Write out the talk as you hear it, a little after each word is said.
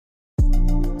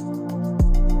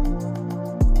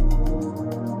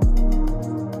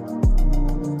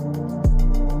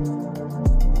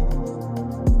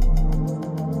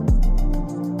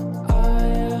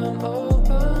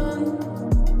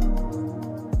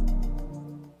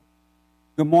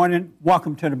Good morning.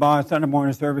 Welcome to the Bond Sunday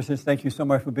morning services. Thank you so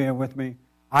much for being with me.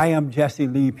 I am Jesse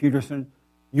Lee Peterson.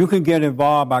 You can get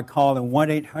involved by calling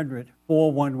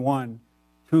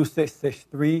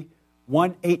 1-800-411-2663,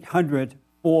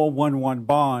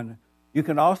 1-800-411-BOND. You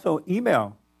can also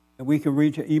email, and we can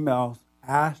read your emails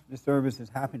as the service is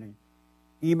happening.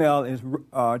 Email is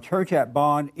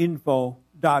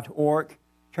church@bondinfo.org,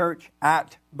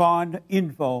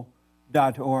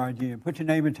 church@bondinfo.org. And put your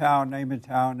name in town, name in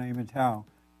town, name in town.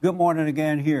 Good morning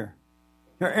again here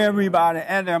to everybody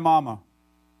and their mama.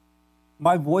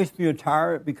 My voice feels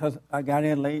tired because I got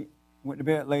in late, went to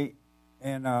bed late,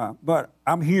 and but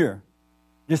I'm here.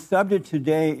 The subject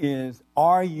today is,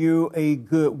 are you a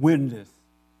good witness?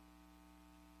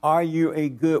 Are you a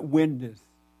good witness?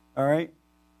 All right?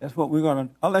 That's what we're going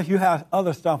to, unless you have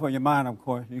other stuff on your mind, of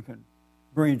course, you can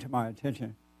bring to my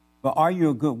attention. But are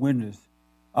you a good witness?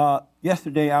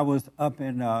 Yesterday, I was up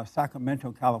in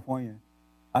Sacramento, California.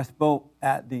 I spoke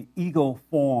at the Eagle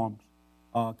Forums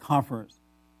conference.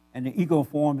 And the Eagle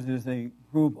Forums is a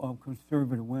group of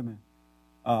conservative women.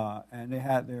 And they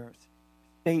had their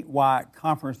statewide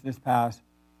conference this past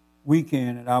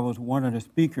weekend, and I was one of the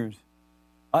speakers.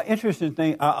 Interesting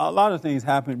thing, a lot of things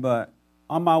happened, but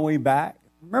on my way back,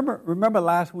 remember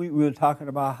last week we were talking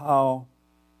about how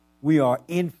we are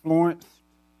influenced,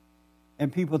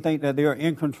 and people think that they're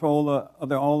in control of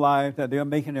their own life, that they're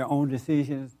making their own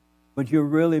decisions, but you're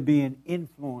really being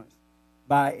influenced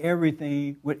by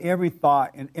everything, with every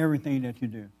thought and everything that you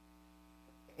do.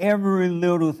 Every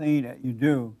little thing that you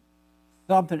do,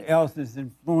 something else is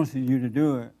influencing you to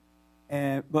do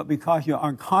it. But because you're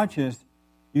unconscious,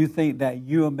 you think that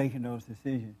you are making those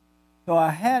decisions. So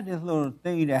I had this little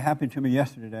thing that happened to me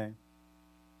yesterday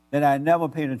that I never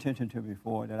paid attention to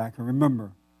before, that I can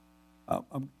remember.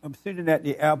 I'm sitting at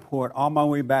the airport on my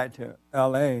way back to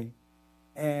L.A.,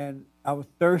 and I was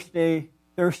thirsty.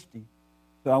 So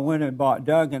I went and bought,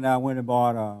 Doug and I went and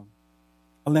bought a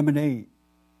lemonade.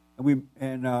 So we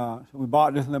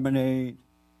bought this lemonade,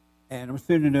 and I'm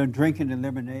sitting there drinking the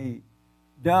lemonade.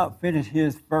 Doug finished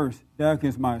his first. Doug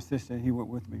is my assistant. He went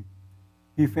with me.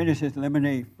 He finished his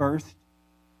lemonade first,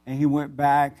 and he went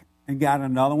back and got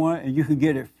another one, and you could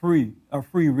get it free, a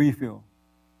free refill.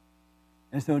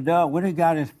 And so Doug went and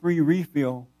got his free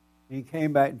refill, and he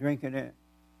came back drinking it.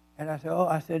 And I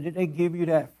said, did they give you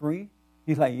that free?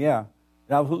 He's like, yeah.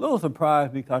 And I was a little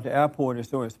surprised because the airport is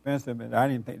so expensive, and I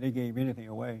didn't think they gave anything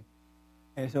away.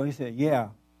 And so he said, yeah.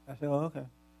 I said, oh, okay.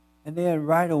 And then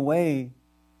right away,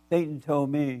 Satan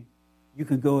told me, you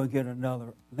can go and get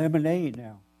another lemonade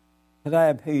now. Because I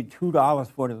had paid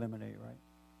 $2 for the lemonade, right?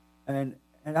 And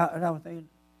I was thinking,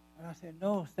 and I said,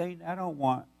 no, Satan, I don't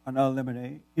want another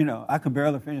lemonade. You know, I could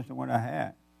barely finish the one I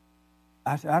had.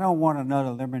 I said, I don't want another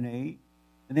lemonade.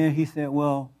 And then he said,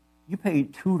 well, you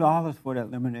paid $2 for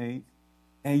that lemonade,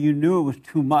 and you knew it was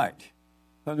too much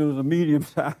because it was a medium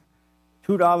size.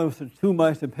 $2 was too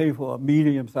much to pay for a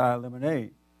medium-sized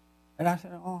lemonade. And I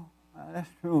said, oh, that's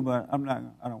true, but I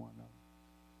don't want no.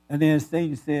 And then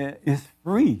Satan said, it's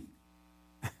free.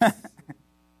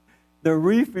 The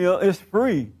refill is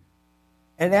free.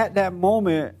 And at that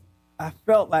moment, I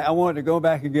felt like I wanted to go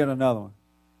back and get another one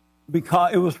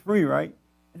because it was free, right?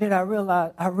 And then I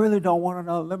realized I really don't want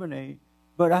another lemonade.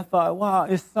 But I thought, wow,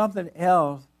 it's something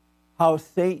else how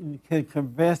Satan can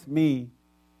convince me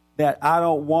that I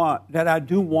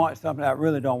do want something I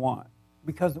really don't want.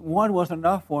 Because one was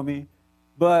enough for me,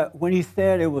 but when he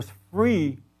said it was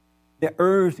free, the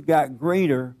urge got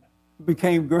greater,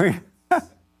 became greater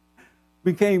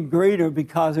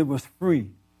because it was free.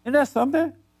 Isn't that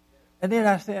something? And then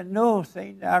I said, no,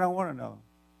 Satan, I don't want another.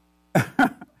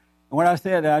 And when I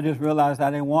said that, I just realized I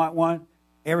didn't want one.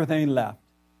 Everything left.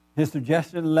 His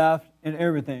suggestion left and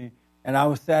everything. And I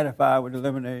was satisfied with the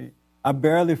lemonade. I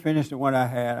barely finished the one I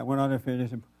had. I went on and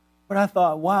finished it. But I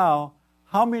thought, wow,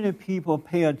 how many people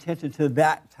pay attention to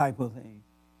that type of thing?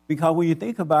 Because when you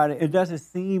think about it, it doesn't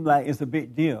seem like it's a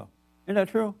big deal. Isn't that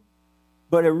true?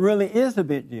 But it really is a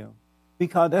big deal.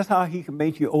 Because that's how he can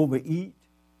make you overeat.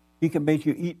 He can make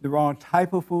you eat the wrong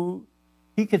type of food.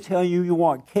 He can tell you you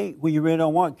want cake when you really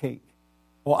don't want cake.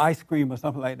 Or ice cream or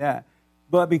something like that.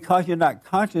 But because you're not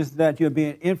conscious that you're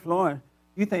being influenced,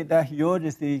 you think that's your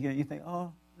decision. You think,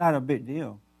 oh, not a big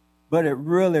deal. But it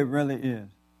really, really is.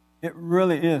 It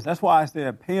really is. That's why I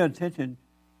said pay attention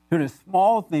to the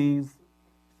small things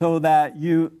so that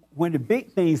when the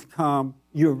big things come,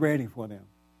 you're ready for them.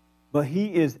 But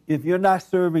if you're not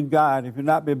serving God, if you're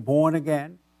not been born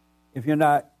again, if you're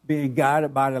not being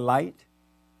guided by the light,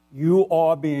 you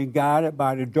are being guided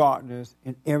by the darkness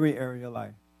in every area of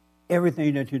life,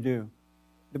 everything that you do.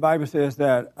 The Bible says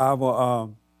that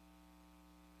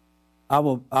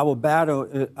Our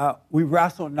battle, we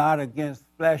wrestle not against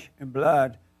flesh and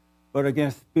blood, but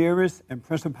against spirits and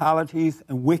principalities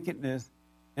and wickedness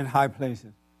in high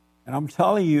places. And I'm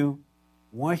telling you,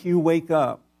 once you wake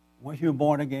up, once you're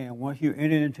born again, once you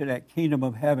enter into that kingdom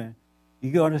of heaven,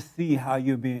 you're going to see how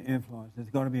you're being influenced. It's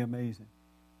going to be amazing.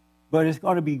 But it's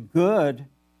going to be good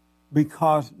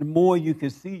because the more you can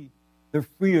see, the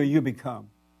freer you become.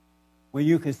 When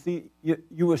you can see,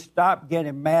 you will stop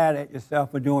getting mad at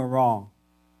yourself for doing wrong.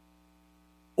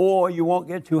 Or you won't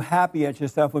get too happy at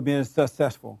yourself for being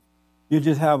successful. You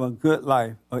just have a good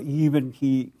life, an even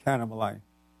key kind of a life.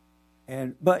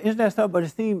 But isn't that something? But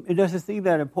it doesn't seem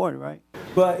that important, right?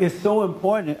 But it's so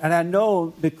important. And I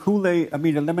know the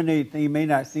the lemonade thing may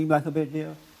not seem like a big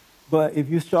deal. But if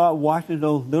you start watching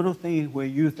those little things where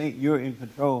you think you're in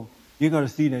control, you're going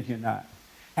to see that you're not.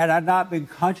 Had I not been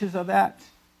conscious of that,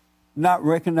 not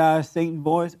recognized Satan's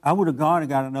voice, I would have gone and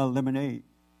got another lemonade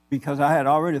because I had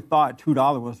already thought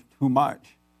 $2 was too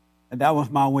much. And that was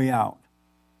my way out.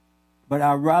 But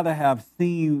I'd rather have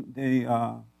seen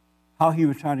how he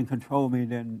was trying to control me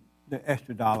than the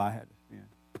extra dollar I had to spend.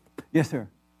 Yes, sir?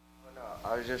 Oh, no,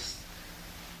 I was just...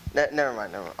 Never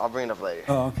mind. I'll bring it up later.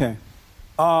 Oh, okay.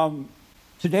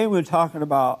 Today we're talking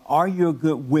about, are you a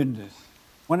good witness?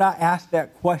 When I asked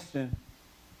that question,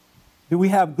 do we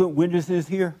have good witnesses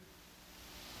here?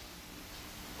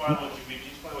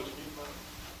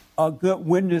 A good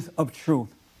witness of truth.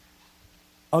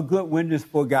 A good witness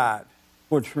for God,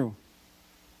 for truth.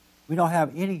 We don't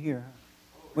have any here.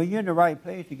 Well, you're in the right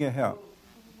place to get help.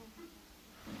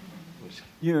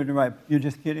 You're in the right... You're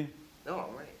just kidding? No,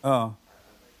 I'm right.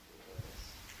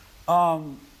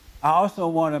 Oh. I also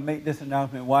want to make this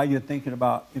announcement while you're thinking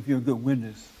about if you're a good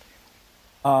witness.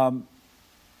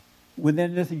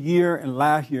 Within this year and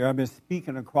last year, I've been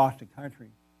speaking across the country.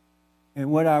 And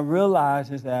what I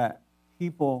realized is that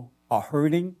people are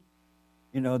hurting.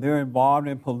 You know, they're involved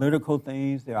in political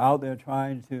things. They're out there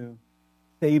trying to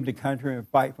save the country and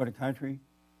fight for the country.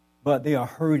 But they are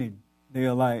hurting. They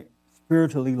are like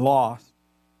spiritually lost.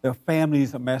 Their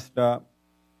families are messed up.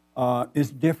 It's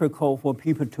difficult for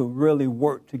people to really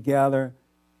work together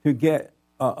to get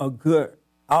a good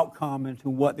outcome into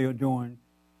what they're doing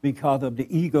because of the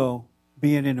ego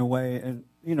being in the way. And,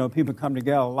 you know, people come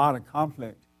together, a lot of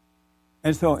conflict.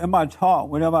 And so in my talk,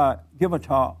 whenever I give a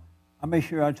talk, I make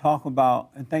sure I talk about,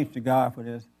 and thanks to God for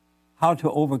this, how to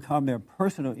overcome their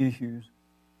personal issues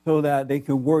so that they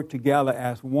can work together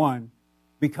as one.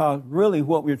 Because really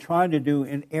what we're trying to do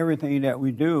in everything that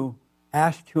we do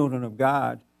as children of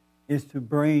God is to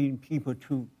bring people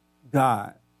to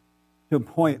God, to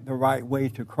point the right way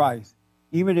to Christ,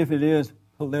 even if it is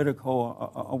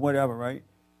political or whatever, right?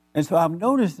 And so I've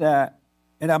noticed that,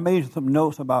 and I made some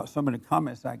notes about some of the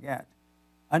comments I got.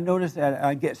 I noticed that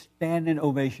I get standing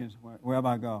ovations wherever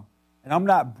I go. And I'm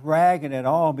not bragging at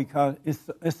all because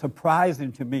it's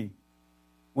surprising to me.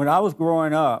 When I was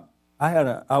growing up, I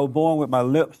was born with my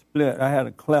lip split. I had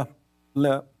a cleft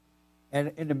lip.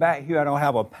 And in the back here, I don't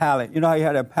have a palate. You know how you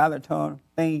had a palate tone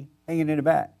thing hanging in the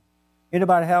back?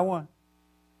 Anybody have one?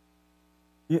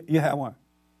 You have one?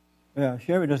 Yeah,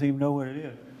 Sherry doesn't even know what it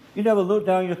is. You never look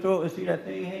down your throat and see that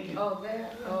thing hanging? Oh,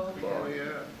 that? Oh, yeah.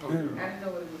 Oh, yeah. I didn't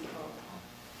know what it was called.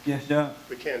 Yes, sir.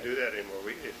 We can't do that anymore.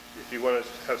 If you want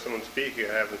to have someone speak, you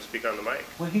have them speak on the mic.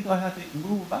 Well, he's going to have to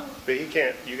move about. But he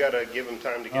can't. You got to give him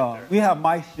time to get there. We have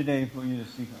mics today for you to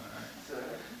speak on.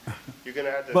 You're going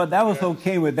to have to... But that was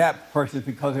okay with that person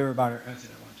because everybody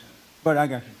answered at one time. But I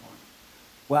got your point.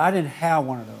 Well, I didn't have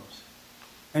one of those.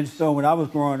 And so when I was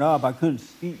growing up, I couldn't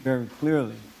speak very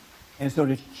clearly. And so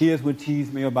the kids would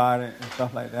tease me about it and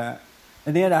stuff like that.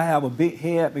 And then I have a big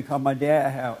head because my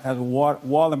dad has a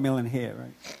watermelon head,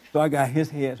 right? So I got his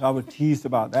head, so I was teased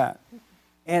about that.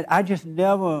 And I just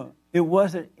never, it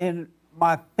wasn't in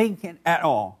my thinking at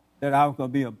all that I was going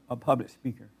to be a public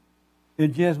speaker.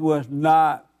 It just was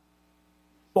not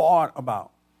thought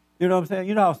about. You know what I'm saying?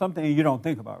 You know how some things you don't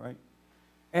think about,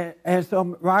 right? And so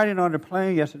I'm riding on the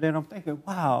plane yesterday, and I'm thinking,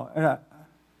 wow,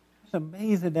 it's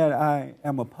amazing that I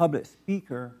am a public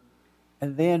speaker,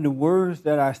 and then the words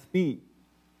that I speak,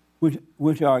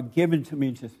 which are given to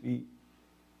me to speak,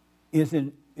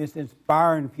 it's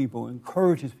inspiring people,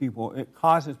 encourages people. It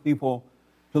causes people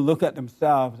to look at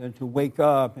themselves and to wake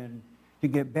up and to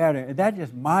get better. And that's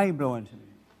just mind-blowing to me.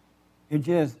 It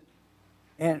just,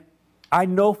 and I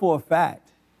know for a fact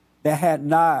that had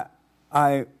not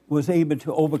I was able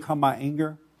to overcome my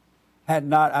anger, had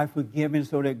not I forgiven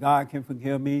so that God can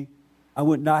forgive me, I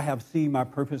would not have seen my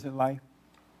purpose in life,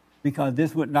 because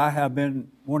this would not have been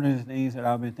one of the things that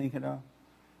I've been thinking of.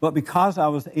 But because I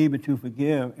was able to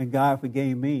forgive and God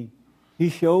forgave me, He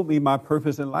showed me my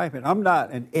purpose in life. And I'm not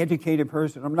an educated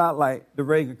person. I'm not like the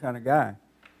regular kind of guy.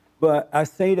 But I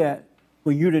say that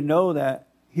for you to know that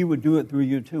he would do it through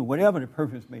you too, whatever the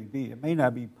purpose may be. It may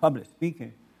not be public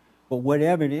speaking, but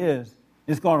whatever it is,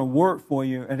 it's going to work for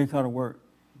you, and it's going to work.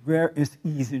 It's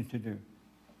easy to do.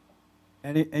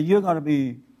 And you're going to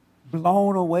be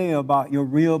blown away about your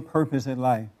real purpose in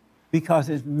life, because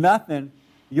it's nothing.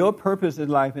 Your purpose in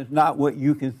life is not what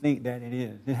you can think that it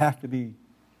is. It has to be.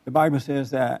 The Bible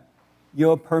says that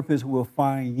your purpose will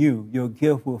find you. Your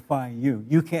gift will find you.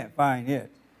 You can't find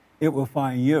it. It will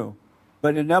find you.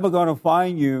 But it's never going to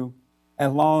find you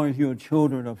as long as you're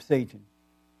children of Satan.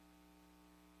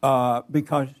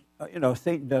 Because,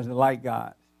 Satan doesn't like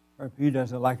God. He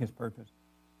doesn't like his purpose.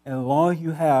 And as long as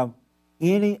you have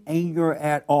any anger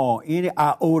at all, any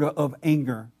iota of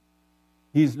anger,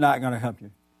 he's not going to help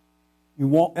you. You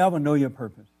won't ever know your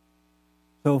purpose.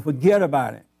 So forget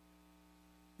about it.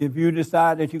 If you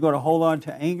decide that you're going to hold on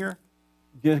to anger,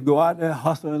 just go out there,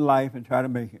 hustle in life, and try to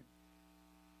make it.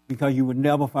 Because you would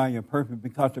never find your purpose.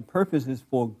 Because the purpose is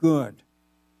for good.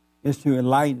 It's to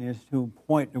enlighten. It's to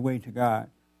point the way to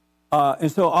God.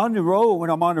 And so on the road,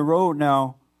 when I'm on the road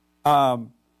now, I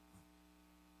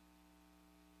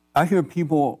hear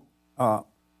people, a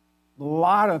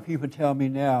lot of people tell me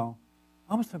now,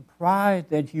 I'm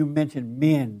surprised that you mentioned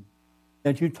men,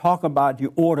 that you talk about the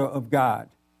order of God.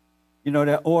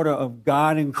 That order of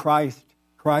God in Christ,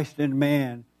 Christ in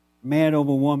man, man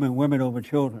over woman, women over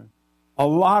children. A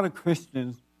lot of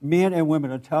Christians, men and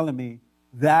women, are telling me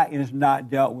that is not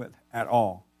dealt with at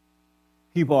all.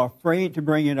 People are afraid to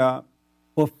bring it up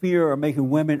for fear of making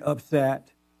women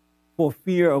upset, for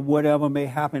fear of whatever may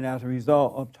happen as a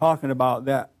result of talking about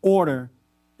that order,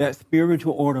 that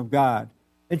spiritual order of God.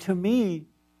 And to me,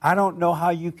 I don't know how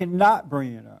you cannot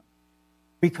bring it up.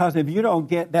 Because if you don't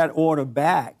get that order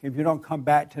back, if you don't come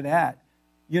back to that,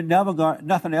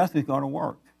 nothing else is going to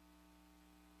work.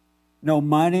 No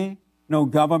money, no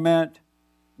government,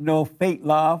 no fake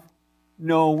love,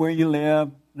 no where you live,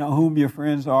 no whom your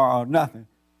friends are, or nothing.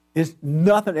 It's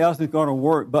nothing else is going to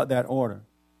work but that order.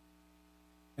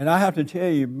 And I have to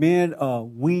tell you, men are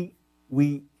weak.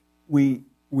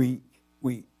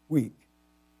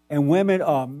 And women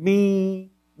are mean.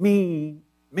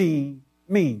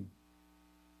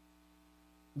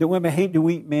 The women hate the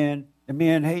weak men. The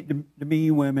men hate the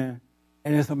mean women.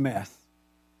 And it's a mess.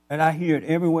 And I hear it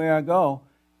everywhere I go.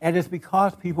 And it's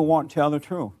because people won't tell the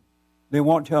truth. They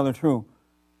won't tell the truth.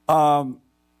 I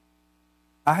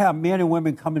have men and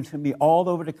women coming to me all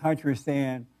over the country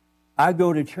saying, I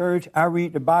go to church, I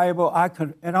read the Bible,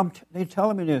 they're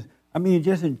telling me this. I mean,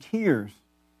 just in tears.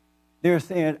 They're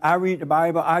saying, I read the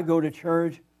Bible, I go to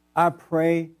church, I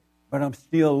pray, but I'm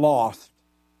still lost.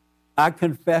 I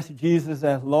confess Jesus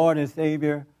as Lord and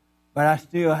Savior, but I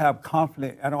still have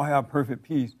conflict. I don't have perfect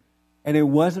peace. And it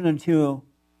wasn't until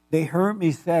they heard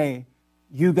me say,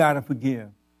 you got to forgive.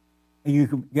 And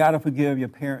you got to forgive your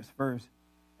parents first.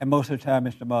 And most of the time,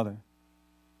 it's the mother.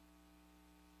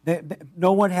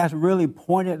 No one has really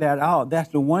pointed that out. That's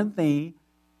the one thing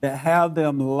that have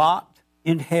them locked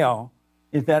in hell,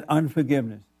 is that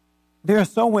unforgiveness. There's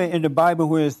somewhere in the Bible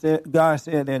where God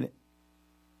said that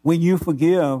when you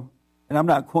forgive, and I'm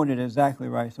not quoting it exactly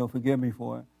right, so forgive me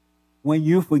for it. When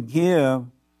you forgive,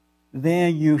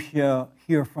 then you shall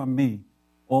hear from me.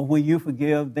 Or when you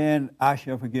forgive, then I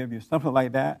shall forgive you. Something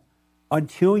like that.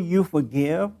 Until you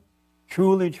forgive,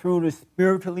 truly,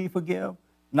 spiritually forgive,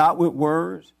 not with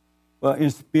words, but in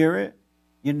spirit,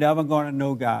 you're never going to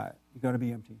know God. You're going to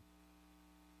be empty.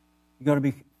 You're going to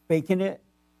be faking it,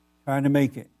 trying to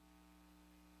make it.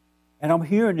 And I'm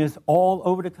hearing this all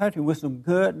over the country with some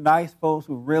good, nice folks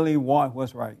who really want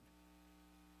what's right.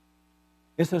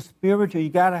 It's a spiritual,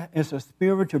 it's a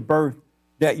spiritual birth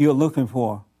that you're looking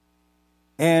for.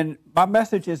 And my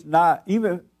message is not,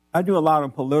 even, I do a lot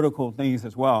of political things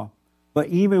as well, but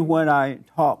even when I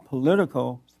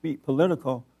speak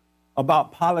political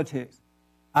about politics,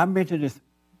 I mention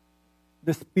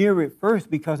the spirit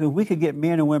first, because if we could get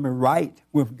men and women right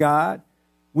with God,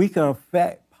 we could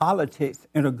affect politics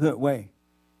in a good way.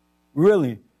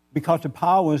 Really, because the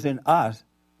power is in us.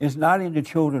 It's not in the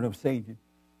children of Satan.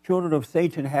 Children of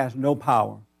Satan has no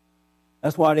power.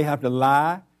 That's why they have to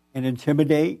lie and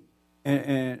intimidate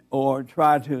or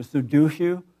try to seduce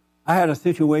you. I had a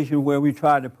situation where we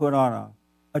tried to put on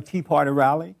a Tea Party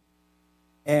rally,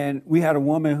 and we had a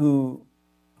woman who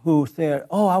said,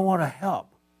 "Oh, I want to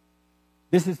help."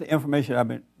 This is the information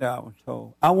that I was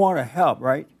told. I want to help,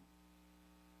 right?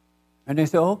 And they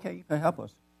said, "Okay, you can help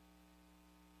us."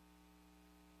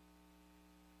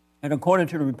 And according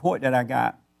to the report that I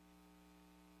got,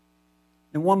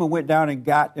 The woman went down and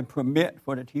got the permit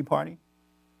for the tea party.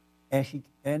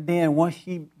 And then once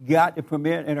she got the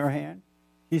permit in her hand,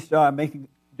 she started making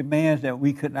demands that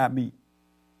we could not meet.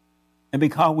 And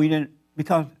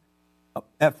because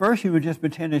at first she would just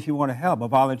pretend that she wanted help, a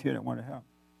volunteer that wanted help.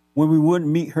 When we wouldn't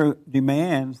meet her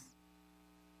demands,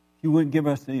 she wouldn't give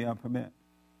us the permit.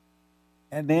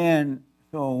 And then,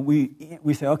 so we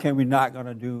said, okay, we're not going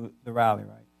to do the rally,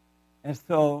 right? And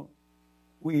so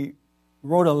we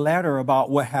wrote a letter about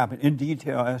what happened in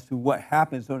detail as to what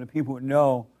happened so that people would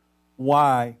know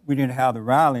why we didn't have the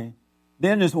rally.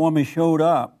 Then this woman showed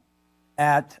up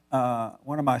at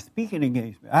one of my speaking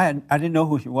engagements. I didn't know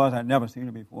who she was. I'd never seen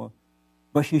her before.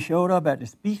 But she showed up at the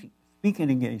speaking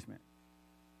engagement.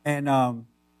 And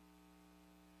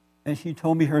she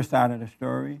told me her side of the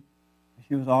story.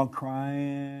 She was all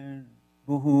crying,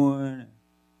 boo-hooing,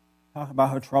 talking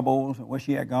about her troubles and what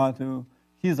she had gone through.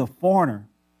 She's a foreigner.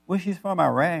 Well, she's from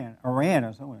Iran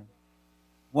or somewhere.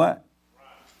 What?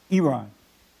 Iran.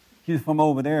 She's from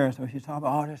over there, so she's talking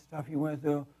about all this stuff he went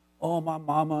through. Oh, my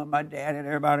mama, my dad, and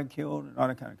everybody killed, and all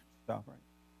that kind of stuff, right?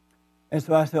 And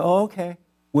so I said, oh, okay.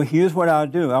 Well, here's what I'll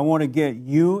do. I want to get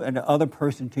you and the other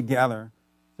person together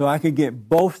so I can get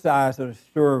both sides of the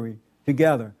story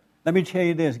together. Let me tell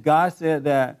you this. God said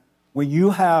that when you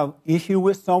have issue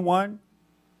with someone,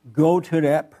 go to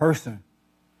that person.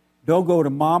 Don't go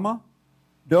to mama.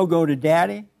 Don't go to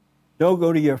daddy. Don't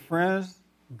go to your friends.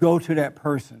 Go to that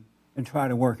person and try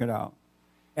to work it out.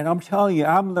 And I'm telling you,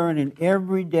 I'm learning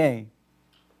every day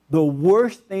the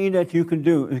worst thing that you can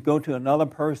do is go to another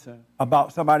person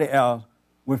about somebody else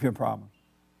with your problems.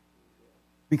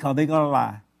 Because they're going to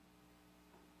lie.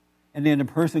 And then the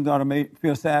person going to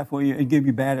feel sad for you and give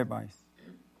you bad advice.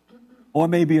 Or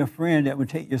maybe a friend that would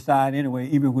take your side anyway,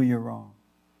 even when you're wrong.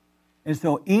 And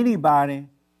so anybody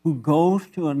who goes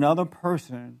to another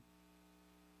person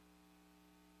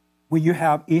when you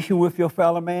have issue with your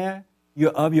fellow man,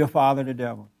 you're of your father, the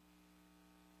devil.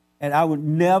 And I would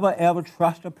never, ever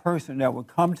trust a person that would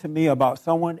come to me about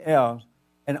someone else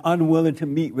and unwilling to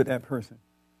meet with that person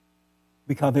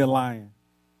because they're lying.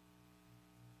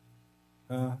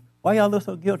 Why y'all look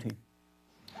so guilty?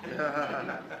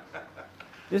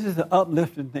 This is an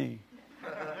uplifting thing.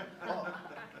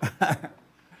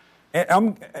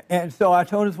 And so I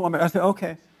told this woman, I said,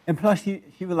 okay. And plus she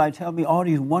would like tell me all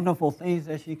these wonderful things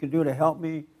that she could do to help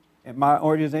me in my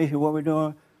organization, what we're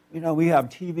doing. You know, we have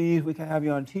TVs. We can have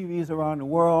you on TVs around the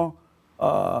world.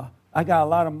 I got a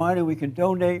lot of money we can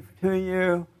donate to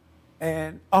you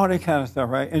and all that kind of stuff,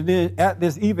 right? And then at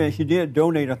this event, she did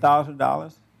donate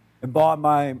 $1,000 and bought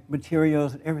my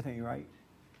materials and everything, right?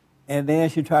 And then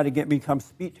she tried to get me to come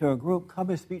speak to her group. Come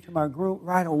and speak to my group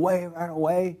right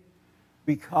away,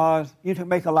 because you can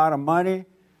make a lot of money.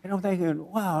 And I'm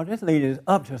thinking, wow, this lady is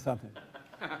up to something.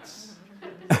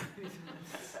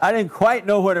 I didn't quite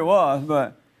know what it was,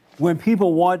 but when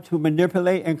people want to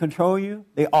manipulate and control you,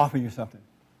 they offer you something.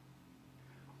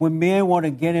 When men want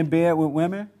to get in bed with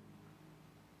women,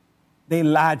 they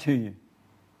lie to you.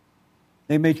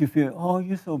 They make you feel, oh,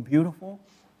 you're so beautiful.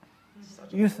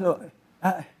 You're so,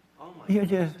 you're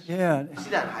just, yeah. I see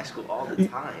that in high school all the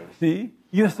time. See?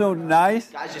 You're so nice.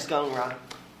 Guys just going around,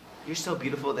 you're so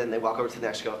beautiful. Then they walk over to the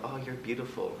next girl, oh, you're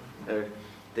beautiful. Or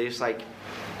they just like,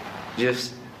 they'll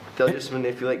just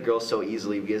manipulate girls so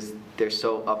easily because they're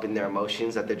so up in their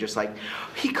emotions that they're just like,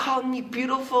 he called me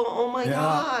beautiful, oh my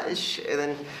gosh. And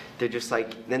then they're just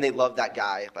like, then they love that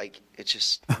guy. Like, it's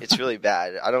really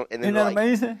bad. And then Isn't that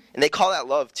amazing? And they call that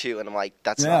love too. And I'm like,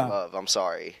 that's not love. I'm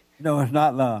sorry. No, it's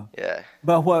not love. Yeah.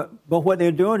 But what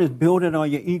they're doing is building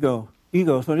on your ego.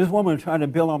 So this woman is trying to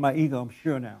build on my ego, I'm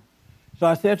sure now. So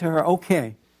I said to her,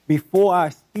 okay, before I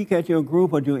speak at your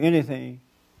group or do anything,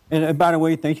 and by the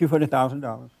way, thank you for the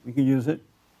 $1,000. We can use it.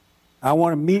 I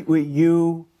want to meet with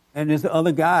you and this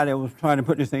other guy that was trying to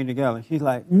put this thing together. She's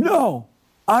like, no,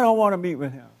 I don't want to meet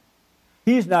with him.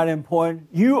 He's not important.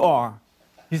 You are.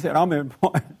 She said, I'm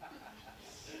important.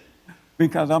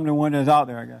 Because I'm the one that's out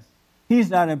there, I guess. He's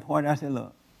not important. I said,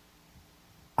 look,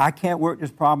 I can't work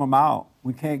this problem out.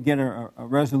 We can't get a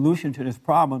resolution to this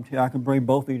problem until I can bring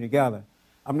both of you together.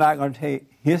 I'm not going to take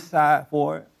his side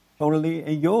for it totally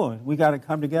and yours. We got to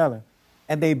come together.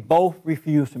 And they both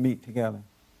refused to meet together.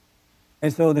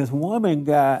 And so this woman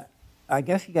I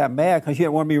guess she got mad because she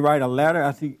didn't want me to write a letter.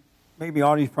 I see maybe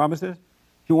all these promises.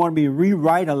 She wanted me to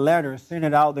rewrite a letter, send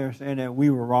it out there saying that we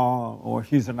were wrong or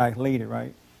she's a nice lady,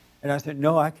 right? And I said,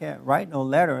 no, I can't write no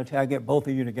letter until I get both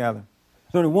of you together.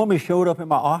 So the woman showed up in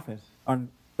my office on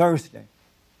Thursday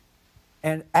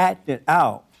and acted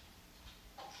out,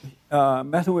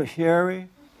 messing with Sherry.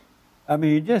 I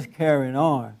mean, just carrying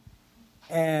on.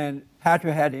 And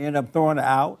Patrick had to end up throwing her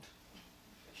out.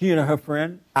 She and her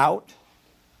friend out.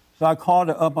 So I called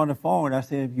her up on the phone. I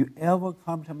said, if you ever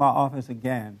come to my office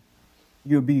again,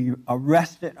 you'll be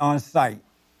arrested on sight.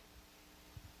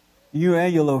 You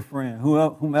and your little friend,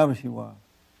 whomever she was.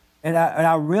 And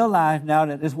I realized now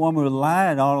that this woman was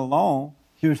lying all along.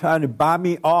 She was trying to buy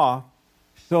me off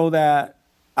so that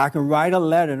I could write a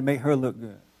letter to make her look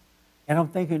good. And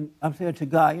I'm saying to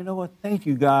God, you know what? Thank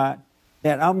you, God,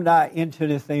 that I'm not into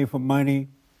this thing for money.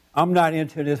 I'm not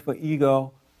into this for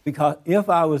ego. Because if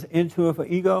I was into it for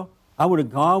ego, I would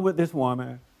have gone with this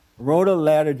woman, wrote a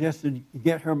letter just to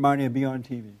get her money and be on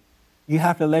TV. You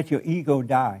have to let your ego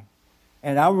die.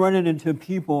 And I'm running into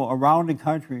people around the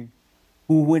country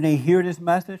who, when they hear this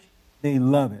message, they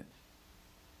love it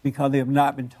because they have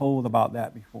not been told about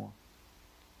that before.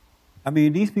 I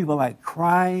mean, these people are like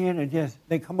crying and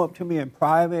they come up to me in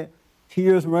private,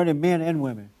 tears running, men and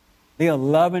women. They are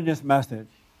loving this message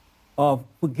of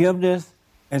forgiveness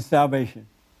and salvation.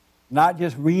 Not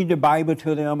just reading the Bible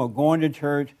to them or going to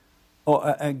church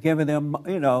or giving them,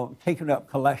 taking up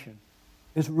collection.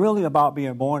 It's really about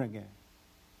being born again.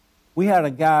 We had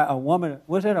a woman,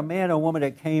 was it a man or a woman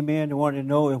that came in and wanted to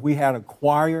know if we had a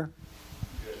choir?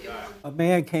 A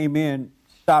man came in,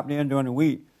 stopped in during the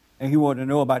week, and he wanted to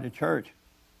know about the church.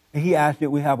 And he asked if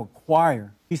we have a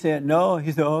choir. He said, no.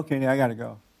 He said, okay, now I got to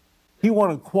go. He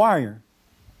wanted a choir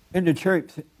in the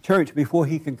church before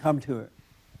he can come to it.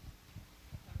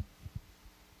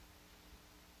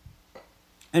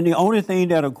 And the only thing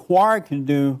that a choir can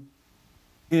do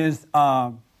is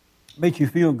make you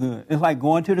feel good. It's like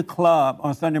going to the club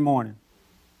on Sunday morning.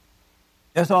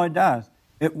 That's all it does.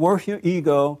 It works your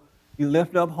ego. You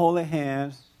lift up holy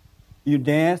hands. You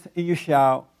dance and you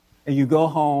shout. And you go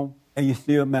home and you're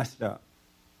still messed up.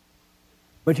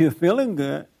 But you're feeling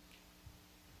good.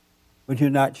 But you're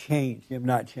not changed. You have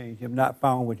not changed. You have not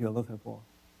found what you're looking for.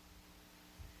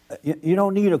 You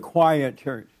don't need a choir at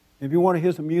church. If you want to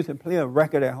hear some music, play a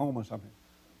record at home or something.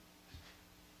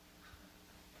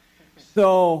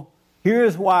 So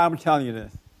here's why I'm telling you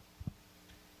this.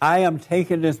 I am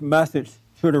taking this message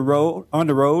to the road, on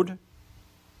the road.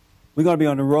 We're going to be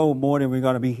on the road more than we're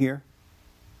going to be here.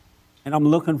 And I'm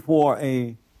looking for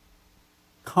a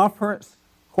conference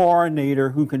coordinator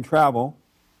who can travel.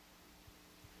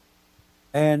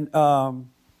 And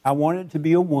I want it to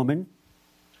be a woman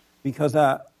because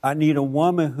I need a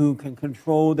woman who can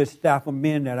control the staff of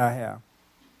men that I have.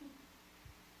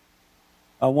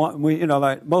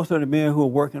 Like most of the men who are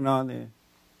working on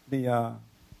the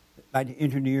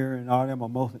engineer and all them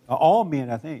are all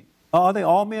men, I think. Are they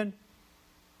all men?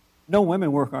 No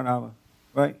women work on our,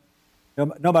 right?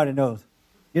 Nobody knows.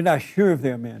 You're not sure if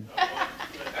they're men.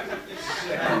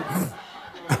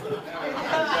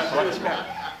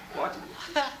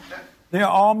 They're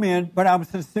all men, but I'm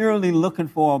sincerely looking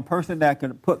for a person that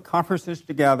can put conferences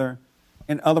together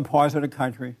in other parts of the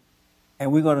country,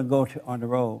 and we're going to go on the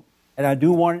road. And I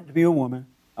do want it to be a woman.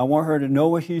 I want her to know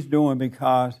what she's doing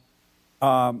because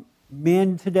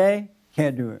men today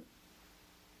can't do it.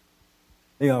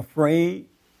 They are afraid.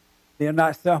 They're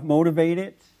not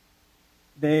self-motivated.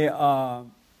 They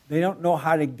don't know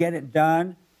how to get it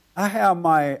done. I have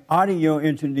my audio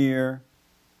engineer,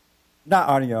 my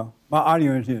audio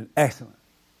engineer is excellent.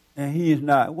 And he is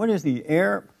not, what is he,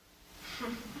 Arab?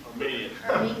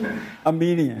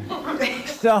 Armenian.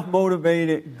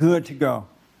 Self-motivated, good to go.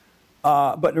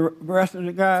 But the rest of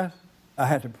the guys, I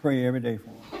had to pray every day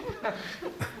for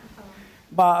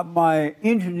them. My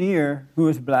engineer, who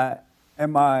is black,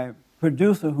 and my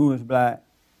producer, who is black,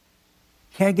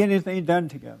 can't get anything done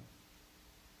together.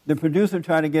 The producer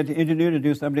tried to get the engineer to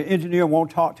do something. The engineer won't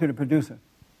talk to the producer.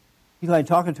 He's like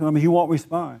talking to him, and he won't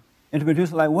respond. And the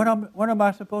producer's like, what am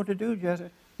I supposed to do,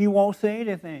 Jesse? He won't say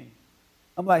anything.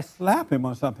 I'm like, slap him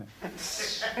or something.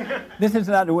 This is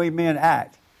not the way men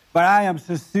act. But I am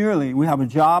sincerely, we have a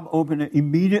job open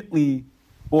immediately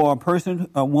for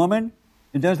a woman.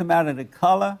 It doesn't matter the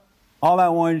color. All I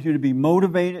want is you to be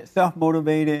motivated,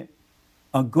 self-motivated,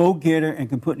 a go-getter, and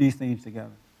can put these things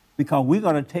together. Because we're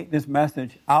going to take this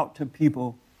message out to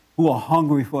people who are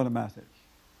hungry for the message.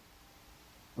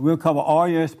 And we'll cover all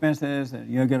your expenses, and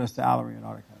you'll get a salary and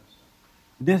all that kind of stuff.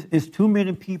 This is too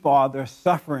many people out there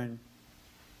suffering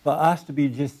for us to be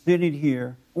just sitting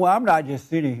here. Well, I'm not just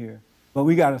sitting here, but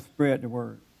we got to spread the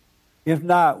word. If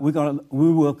not, we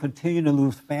will continue to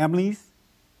lose families,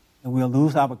 and we'll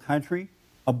lose our country.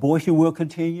 Abortion will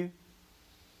continue.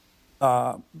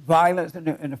 Violence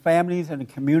in the families and the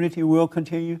community will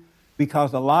continue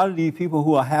because a lot of these people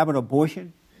who are having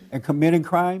abortion and committing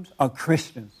crimes are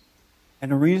Christians.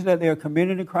 And the reason that they're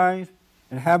committing the crimes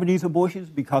and having these abortions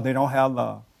is because they don't have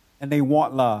love. and they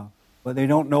want love, but they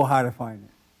don't know how to find it.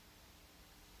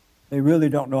 They really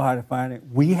don't know how to find it.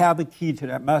 We have the key to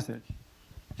that message,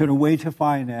 to the way to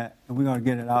find that, and we're going to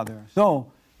get it out there. So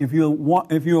if you're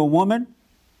a woman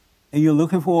and you're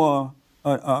looking for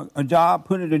a job,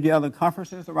 putting together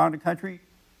conferences around the country,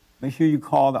 make sure you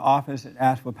call the office and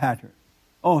ask for Patrick.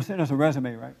 Oh, send us a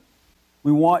resume, right?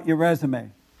 We want your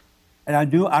resume. And I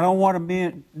don't want a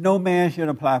man, no man should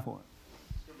apply for it.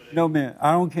 No man,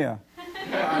 I don't care.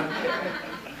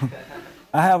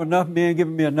 I have enough men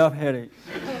giving me enough headaches.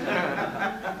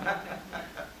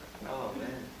 Oh,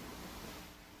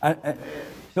 man.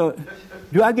 So,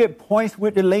 do I get points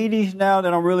with the ladies now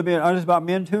that I'm really being honest about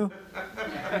men too?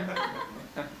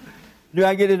 Do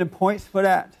I get any points for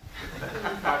that?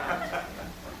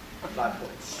 5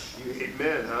 points. You hate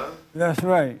men, huh? That's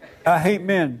right. I hate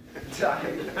men.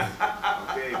 Okay,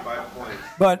 5 points.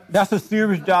 But that's a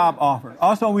serious job offer.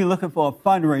 Also, we're looking for a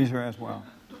fundraiser as well.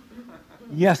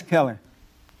 Yes, Kelly.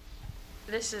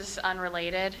 This is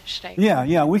unrelated. Should I?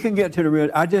 Yeah, we can get to the real.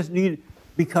 I just need,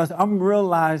 because I'm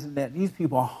realizing that these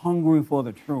people are hungry for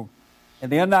the truth.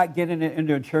 And they're not getting it in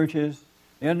their churches.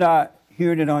 They're not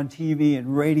hearing it on TV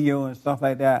and radio and stuff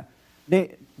like that.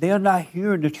 They're not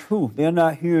hearing the truth. They're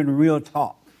not hearing real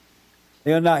talk.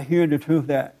 They're not hearing the truth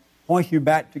that points you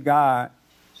back to God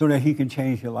so that He can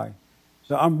change your life.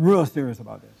 So I'm real serious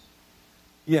about this.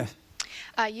 Yes.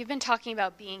 You've been talking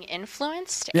about being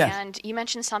influenced, Yes. and you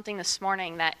mentioned something this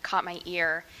morning that caught my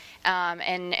ear,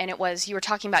 and it was you were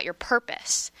talking about your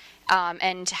purpose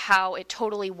and how it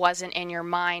totally wasn't in your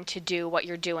mind to do what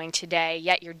you're doing today,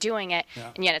 yet you're doing it,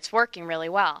 and yet it's working really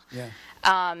well. Yeah.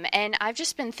 And I've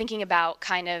just been thinking about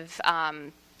kind of,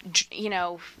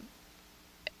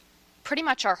 pretty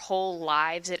much our whole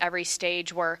lives at every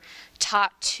stage we're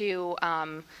taught to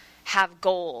have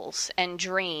goals and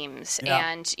dreams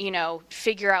and,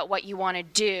 figure out what you want to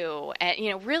do,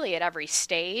 and, really at every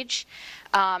stage.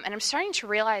 And I'm starting to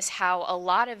realize how a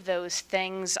lot of those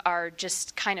things are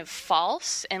just kind of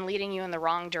false and leading you in the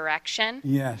wrong direction.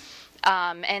 Yes.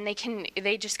 And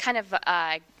they just kind of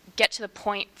get to the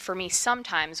point for me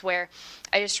sometimes where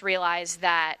I just realize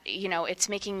that, it's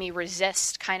making me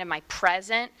resist kind of my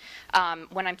present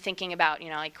when I'm thinking about,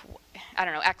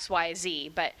 X, Y,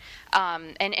 Z, but,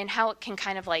 and how it can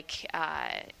kind of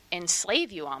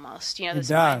enslave you almost,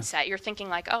 this mindset. You're thinking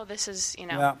like, oh, this is,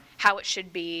 how it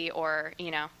should be, or,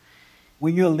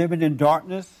 When you're living in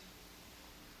darkness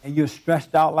and you're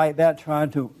stressed out like that,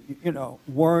 trying to,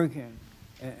 work and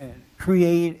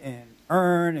create and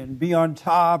earn and be on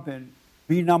top and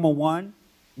be number one,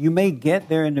 you may get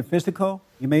there in the physical.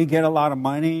 You may get a lot of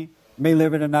money. You may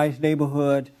live in a nice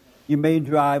neighborhood. You may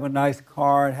drive a nice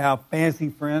car and have fancy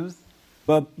friends,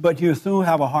 but you soon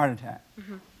have a heart attack.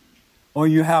 Mm-hmm. Or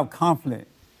you have conflict.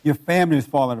 Your family is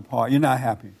falling apart. You're not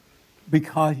happy.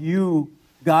 Because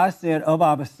God said of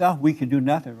ourselves we can do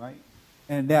nothing, right?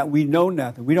 And that we know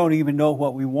nothing. We don't even know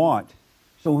what we want.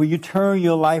 So when you turn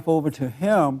your life over to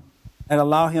Him and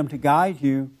allow Him to guide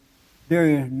you, there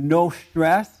is no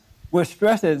stress. Well,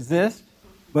 stress exists,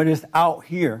 but it's out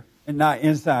here and not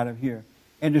inside of here.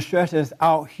 And the stress that's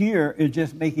out here is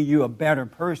just making you a better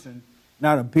person,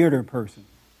 not a bitter person.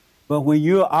 But when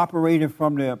you're operating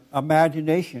from the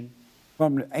imagination,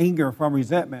 from the anger, from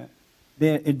resentment,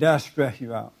 then it does stress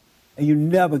you out. And you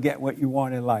never get what you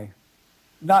want in life.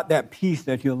 Not that peace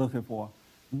that you're looking for.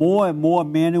 More and more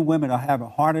men and women are having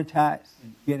heart attacks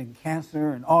and getting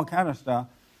cancer and all kind of stuff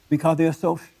because they're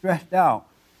so stressed out.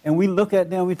 And we look at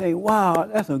them, we think, wow,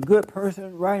 that's a good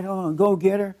person, right on, go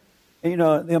get her. And,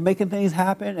 they're making things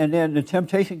happen, and then the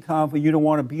temptation comes for you to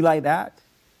want to be like that.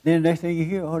 Then the next thing you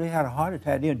hear, oh, they had a heart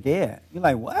attack, they're dead. You're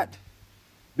like, what?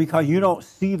 Because you don't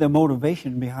see the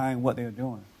motivation behind what they're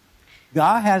doing.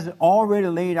 God has it already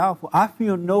laid out for.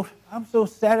 I'm so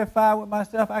satisfied with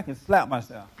myself, I can slap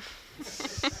myself.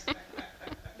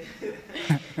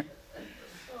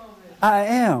 I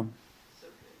am.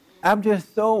 I'm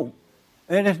just so,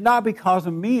 and it's not because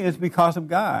of me, it's because of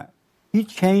God. He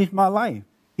changed my life.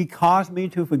 He caused me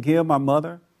to forgive my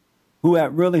mother, who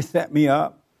had really set me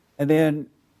up. And then,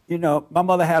 my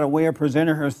mother had a way of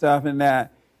presenting herself in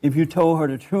that if you told her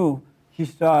the truth, she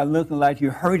started looking like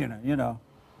you're hurting her,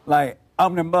 Like,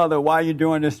 I'm the mother, why are you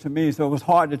doing this to me? So it was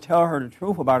hard to tell her the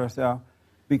truth about herself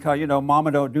because,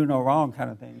 mama don't do no wrong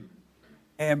kind of thing.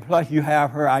 And plus you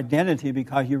have her identity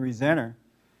because you resent her.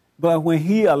 But when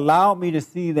He allowed me to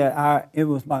see that it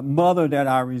was my mother that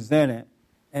I resented,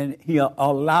 and He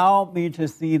allowed me to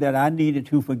see that I needed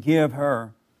to forgive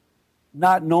her,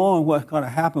 not knowing what's going to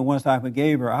happen once I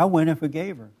forgave her, I went and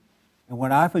forgave her. And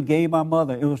when I forgave my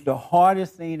mother, it was the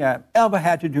hardest thing that I've ever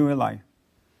had to do in life.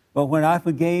 But when I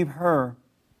forgave her,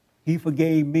 He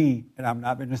forgave me, and I've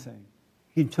not been the same.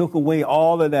 He took away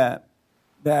all of that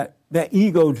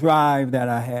ego drive that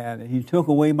I had. And he took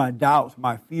away my doubts,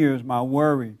 my fears, my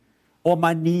worry, or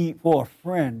my need for a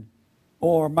friend,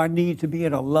 or my need to be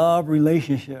in a love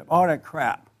relationship, all that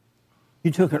crap. He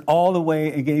took it all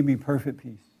away and gave me perfect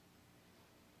peace.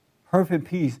 Perfect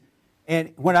peace.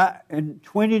 And and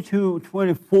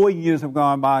 24 years have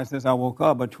gone by since I woke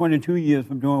up, but 22 years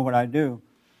from doing what I do,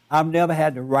 I've never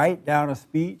had to write down a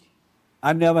speech.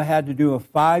 I never had to do a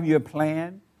 5-year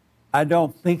plan. I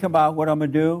don't think about what I'm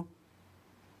going to do.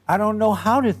 I don't know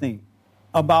how to think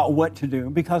about what to do,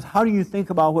 because how do you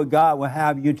think about what God will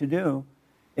have you to do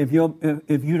if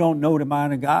you don't know the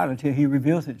mind of God until he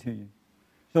reveals it to you?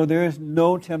 So there is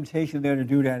no temptation there to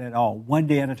do that at all. One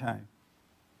day at a time.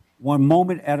 One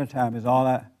moment at a time is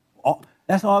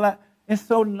that's all that. It's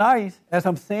so nice, as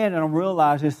I'm saying, and I'm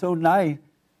realizing it's so nice.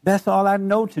 That's all I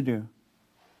know to do.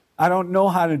 I don't know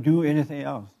how to do anything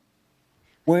else.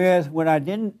 Whereas when I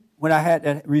had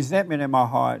that resentment in my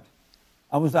heart,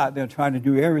 I was out there trying to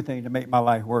do everything to make my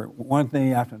life work. One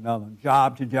thing after another,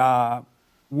 job to job,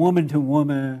 woman to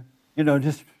woman,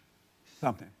 just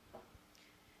something.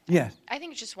 Yes. I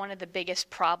think it's just one of the biggest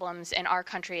problems in our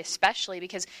country, especially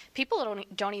because people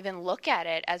don't even look at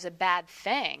it as a bad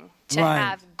thing to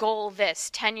have goal this,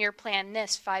 10-year plan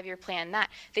this, 5-year plan that.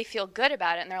 They feel good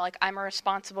about it, and they're like, I'm a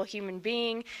responsible human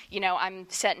being. I'm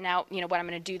setting out, what I'm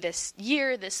going to do this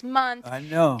year, this month. I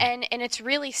know. And it's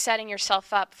really setting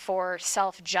yourself up for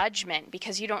self-judgment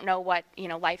because you don't know what,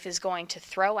 life is going to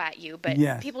throw at you. But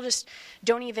people just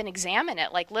don't even examine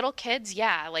it. Like little kids,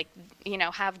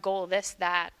 have goal this,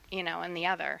 that, and the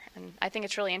other. And I think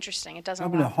it's really interesting. It doesn't.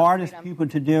 Some of the hardest people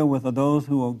to deal with are those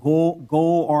who are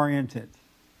goal oriented,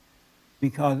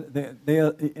 because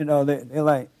they're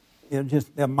like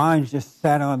their minds just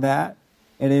sat on that,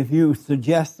 and if you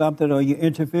suggest something or you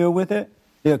interfere with it,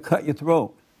 they'll cut your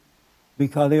throat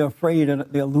because they're afraid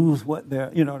they'll lose what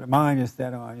their mind is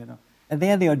set on. And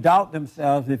then they'll doubt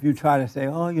themselves if you try to say,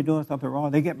 "Oh, you're doing something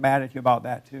wrong." They get mad at you about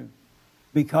that too,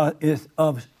 because it's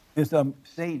of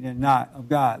Satan and not of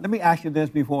God. Let me ask you this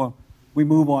before we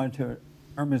move on to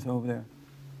Irma's over there.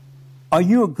 Are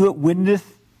you a good witness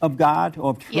of God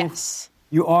or of truth? Yes.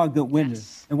 You are a good witness.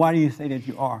 Yes. And why do you say that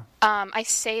you are? I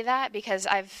say that because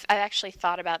I've actually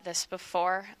thought about this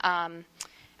before.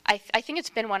 I think it's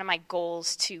been one of my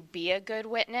goals to be a good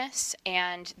witness,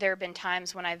 and there have been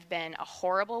times when I've been a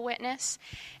horrible witness,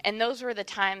 and those were the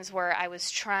times where I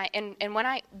was trying, and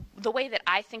the way that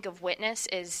I think of witness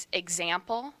is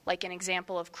example, like an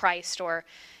example of Christ, or,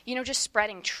 just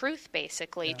spreading truth,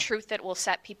 basically, truth that will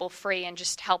set people free and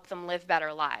just help them live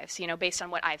better lives, based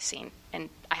on what I've seen, and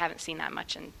I haven't seen that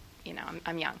much, and,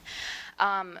 I'm young.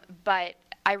 But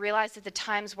I realized that the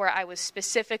times where I was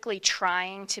specifically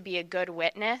trying to be a good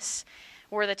witness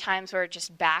were the times where it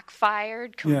just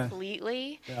backfired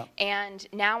completely. Yes. Yeah. And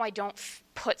now I don't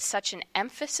put such an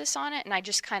emphasis on it, and I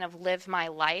just kind of live my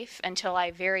life until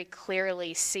I very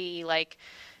clearly see,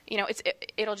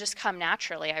 it'll just come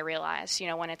naturally, I realize,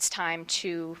 when it's time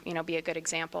to, be a good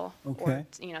example. Okay.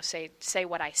 Or, say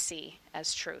what I see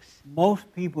as truth.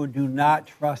 Most people do not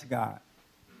trust God.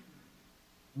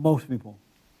 Most people.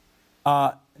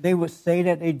 They would say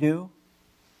that they do,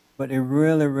 but they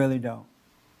really, really don't.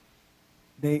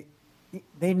 They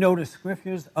know the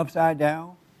scriptures upside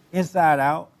down, inside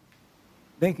out.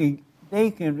 They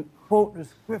can quote the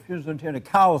scriptures until the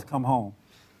cows come home.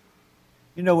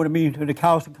 You know what it means until the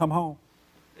cows come home?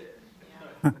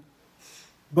 Yeah.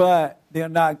 But they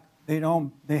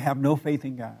have no faith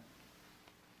in God.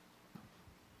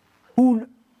 Let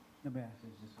me ask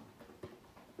this.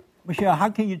 Michelle, how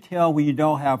can you tell when you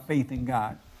don't have faith in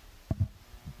God?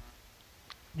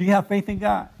 Do you have faith in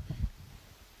God?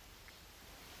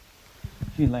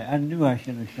 She's like, I knew I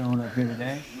shouldn't have shown up here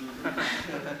today.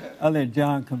 I let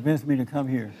John convince me to come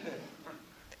here.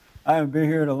 I haven't been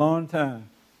here in a long time.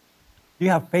 Do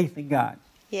you have faith in God?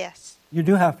 Yes. You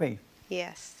do have faith?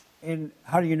 Yes. And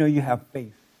how do you know you have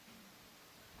faith?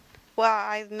 Well,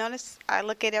 I notice I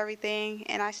look at everything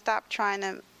and I stop trying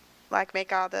to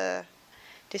make all the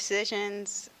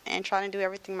decisions and trying to do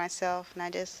everything myself, and I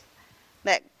just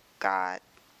let God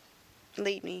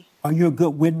lead me. Are you a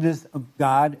good witness of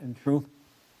God and truth?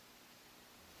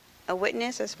 A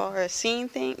witness as far as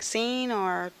seeing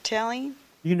or telling?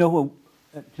 You know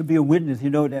what, to be a witness, you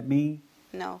know what that means?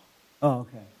 No. Oh,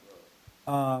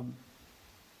 okay.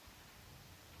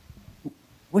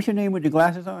 What's your name with the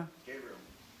glasses on? Gabriel.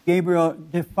 Gabriel,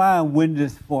 define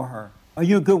witness for her. Are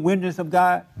you a good witness of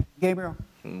God, Gabriel?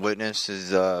 Witness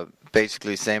is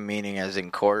basically the same meaning as in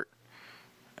court,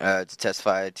 to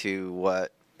testify to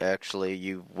what actually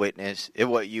you've witnessed,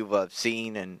 what you've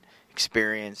seen and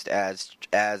experienced as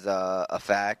a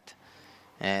fact,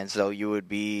 and so you would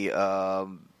be,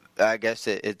 I guess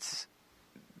it's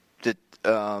the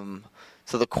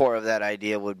so the core of that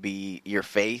idea would be your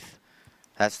faith.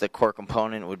 That's the core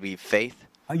component, would be faith.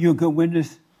 Are you a good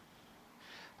witness?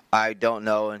 I don't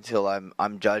know until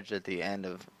I'm judged at the end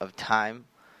of time,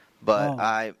 but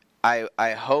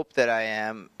I hope that I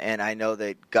am, and I know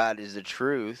that God is the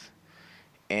truth,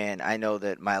 and I know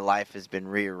that my life has been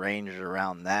rearranged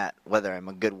around that. Whether I'm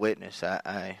a good witness,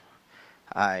 I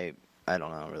don't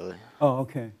know really. Oh,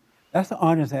 okay. That's the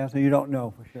honest answer. You don't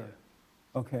know for sure.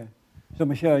 Okay. So,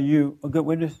 Michelle, you a good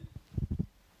witness?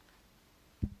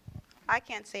 I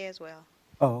can't say as well.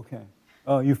 Oh, okay.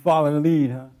 Oh, you follow the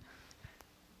lead, huh?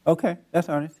 Okay, that's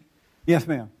honest. Yes,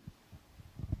 ma'am.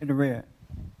 In the red.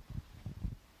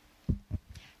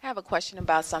 I have a question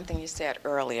about something you said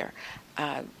earlier.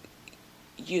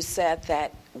 You said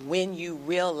that when you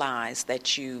realized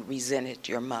that you resented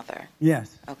your mother,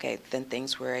 Yes. okay, then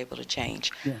things were able to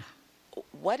change. Yes.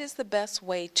 What is the best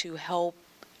way to help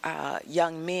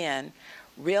young men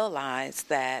realize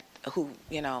that, who,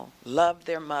 love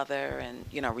their mother and,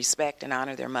 respect and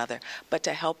honor their mother, but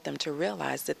to help them to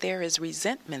realize that there is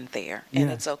resentment there and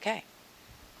Yes. it's okay?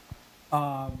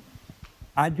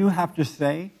 I do have to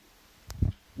say,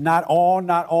 not all,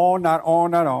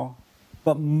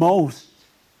 but most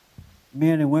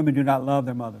men and women do not love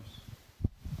their mothers.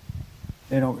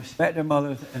 They don't respect their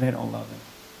mothers and they don't love them.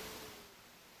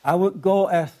 I would go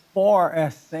as far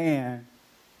as saying,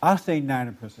 I'll say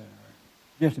 90%, right?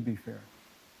 Just to be fair.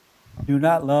 Do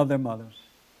not love their mothers.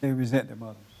 They resent their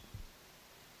mothers.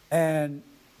 And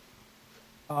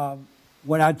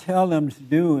what I tell them to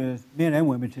do is, men and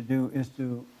women to do, is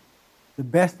the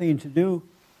best thing to do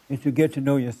is to get to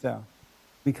know yourself.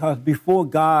 Because before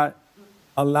God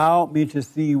allowed me to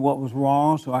see what was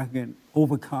wrong so I can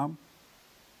overcome,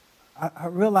 I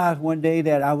realized one day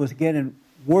that I was getting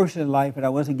worse in life and I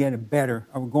wasn't getting better.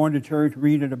 I was going to church,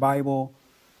 reading the Bible,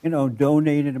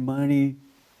 donating the money,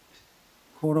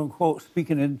 quote unquote,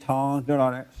 speaking in tongues, doing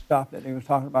all that stuff that they were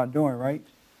talking about doing, right?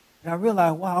 And I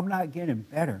realized, wow, I'm not getting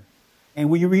better. And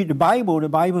when you read the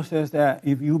Bible says that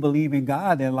if you believe in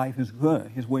God, then life is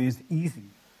good. His way is easy,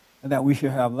 and that we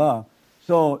should have love.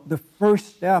 So the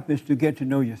first step is to get to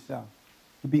know yourself,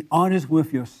 to be honest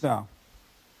with yourself.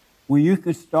 When you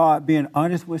can start being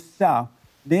honest with self,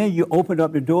 then you open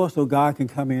up the door so God can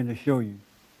come in and show you.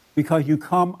 Because you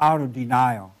come out of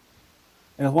denial.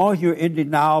 And as long as you're in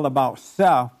denial about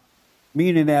self,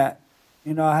 meaning that,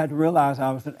 I had to realize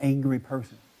I was an angry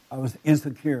person. I was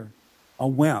insecure, a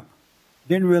wimp.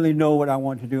 Didn't really know what I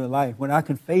wanted to do in life. When I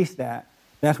could face that,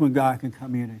 that's when God can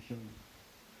come in and show you.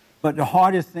 But the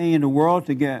hardest thing in the world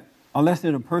to get, unless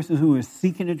it's a person who is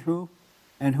seeking the truth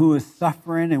and who is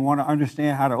suffering and want to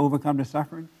understand how to overcome the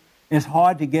suffering, it's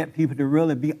hard to get people to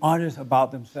really be honest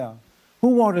about themselves. Who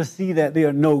want to see that they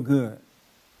are no good?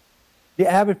 The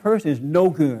average person is no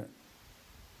good.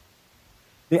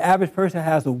 The average person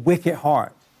has a wicked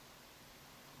heart.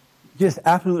 Just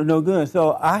absolutely no good.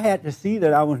 So I had to see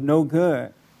that I was no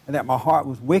good and that my heart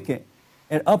was wicked.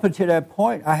 And up until that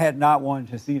point, I had not wanted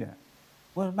to see that.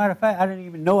 Well, as a matter of fact, I didn't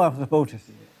even know I was supposed to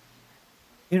see it.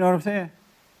 You know what I'm saying?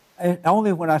 And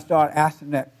only when I started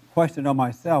asking that question of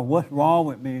myself, what's wrong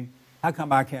with me? How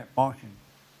come I can't function?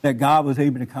 That God was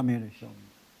able to come in and show me.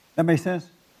 That make sense?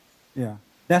 Yeah.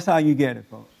 That's how you get it,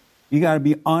 folks. You got to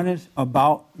be honest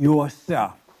about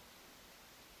yourself.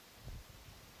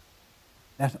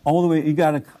 That's the only way. You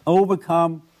got to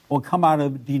overcome or come out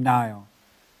of denial.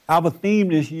 Our theme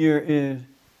this year is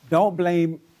don't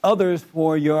blame others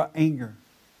for your anger.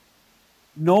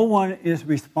 No one is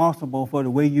responsible for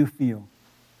the way you feel.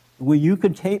 When you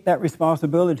can take that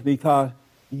responsibility because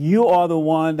you are the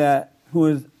one who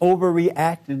is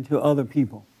overreacting to other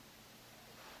people,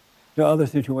 to other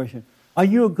situations. Are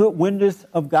you a good witness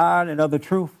of God and of the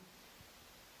truth?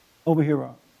 Over here,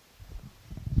 Rob.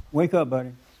 Wake up,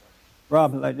 buddy.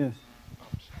 Rob, like this.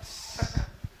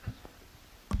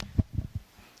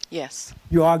 Yes.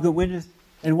 You are a good witness?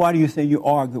 And why do you say you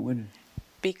are a good witness?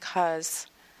 Because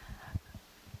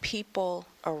people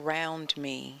around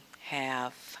me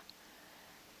have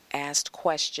asked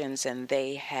questions and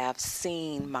they have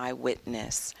seen my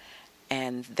witness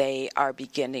and they are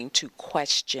beginning to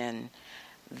question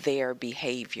their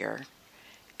behavior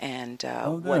and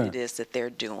what it is that they're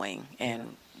doing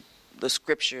and the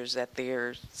scriptures that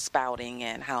they're spouting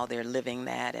and how they're living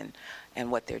that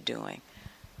and what they're doing.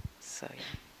 So, yeah.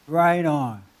 Right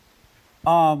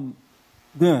on.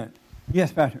 Good.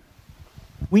 Yes, Patrick.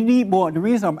 We need more. The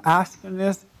reason I'm asking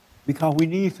this, because we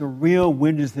need some real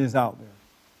witnesses out there.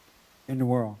 in the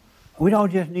world. We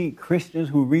don't just need Christians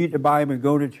who read the Bible and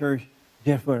go to church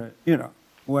just for,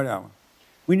 whatever.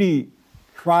 We need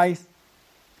Christ's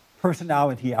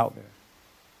personality out there.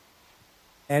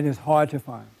 And it's hard to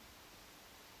find.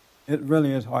 It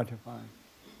really is hard to find.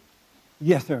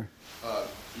 Yes, sir.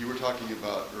 You were talking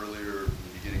about earlier in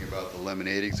the beginning about the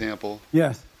lemonade example.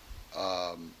 Yes.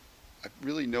 I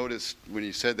really noticed when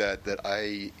you said that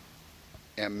I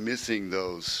am missing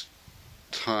those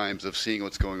times of seeing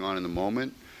what's going on in the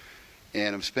moment.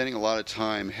 And I'm spending a lot of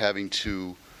time having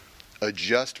to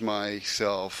adjust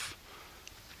myself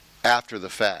after the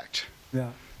fact. Yeah.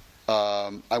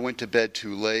 I went to bed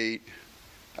too late.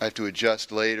 I have to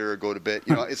adjust later or go to bed.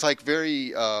 It's like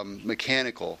very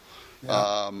mechanical.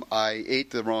 Yeah. I ate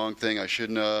the wrong thing I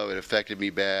shouldn't have. It affected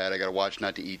me bad. I got to watch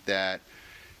not to eat that.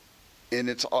 And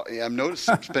I'm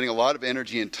noticing I'm spending a lot of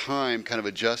energy and time kind of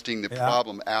adjusting the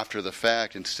problem after the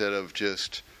fact instead of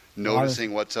just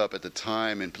noticing what's up at the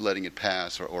time and letting it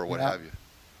pass or what have you.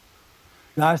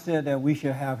 God said that we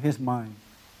should have his mind,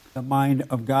 the mind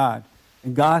of God.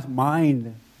 And God's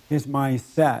mind, his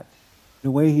mindset,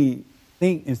 the way he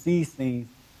thinks and sees things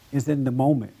is in the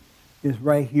moment. It's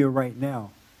right here, right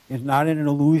now. It's not an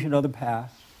illusion of the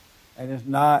past, and it's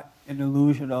not an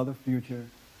illusion of the future.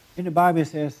 In the Bible, it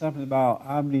says something about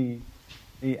I'm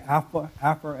the Alpha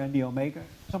and the Omega,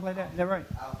 something like that. Is that right?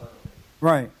 Alpha.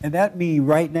 Right, and that means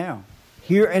right now,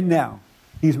 here and now.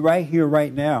 He's right here,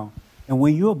 right now. And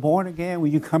when you're born again,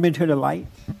 when you come into the light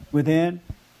within,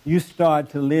 you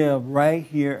start to live right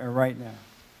here and right now.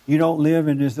 You don't live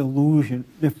in this illusion.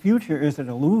 The future is an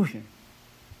illusion.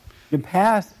 The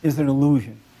past is an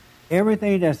illusion.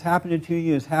 Everything that's happening to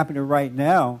you is happening right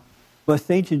now, but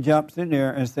Satan jumps in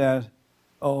there and says,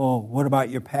 oh, what about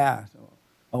your past?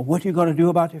 Or what are you going to do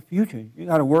about your future? You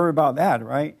got to worry about that,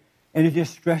 right? And it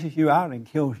just stresses you out and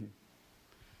kills you.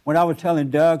 When I was telling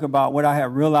Doug about what I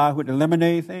had realized with the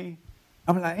lemonade thing,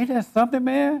 I'm like, ain't that something,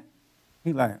 man?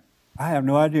 He's like, I have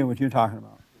no idea what you're talking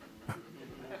about.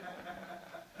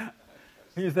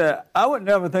 He said, I would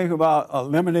never think about a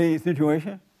lemonade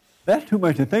situation. That's too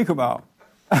much to think about.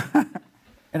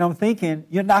 And I'm thinking,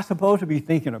 you're not supposed to be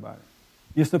thinking about it.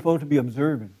 You're supposed to be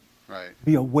observing. Right.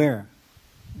 Be aware.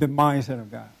 The mindset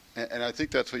of God. And I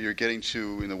think that's what you're getting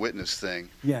to in the witness thing.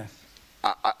 Yes.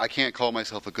 I can't call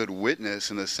myself a good witness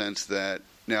in the sense that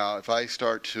now if I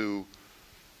start to,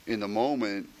 in the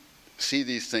moment, see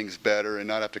these things better and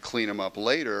not have to clean them up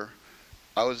later,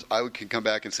 I can come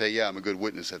back and say, yeah, I'm a good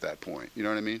witness at that point. You know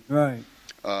what I mean? Right.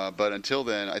 But until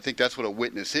then, I think that's what a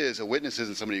witness is. A witness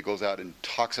isn't somebody who goes out and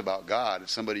talks about God.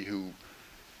 It's somebody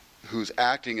who's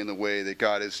acting in the way that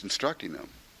God is instructing them.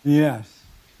 Yes.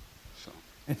 So.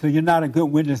 And so you're not a good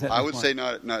witness at this I would point. say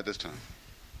not at this time.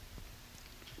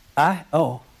 I'm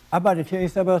about to tell you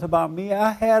something else about me.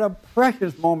 I had a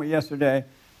precious moment yesterday,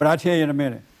 but I'll tell you in a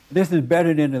minute. This is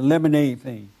better than the lemonade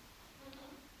thing.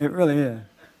 It really is.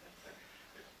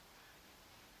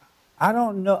 I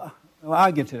don't know. Well,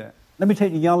 I'll get to that. Let me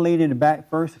take the young lady in the back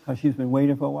first because she's been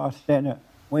waiting for a while. Stand up.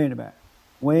 Way in the back.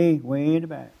 Way in the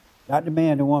back. Not the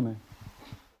man, the woman.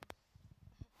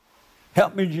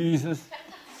 Help me, Jesus.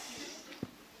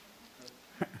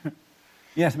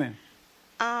 Yes, ma'am.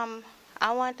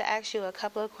 I wanted to ask you a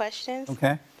couple of questions.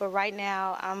 Okay. But right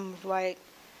now, I'm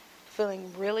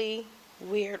feeling really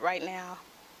weird right now.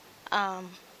 I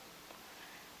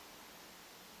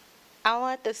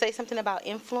wanted to say something about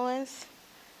influence.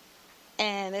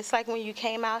 And it's like when you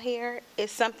came out here,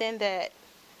 it's something that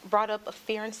brought up a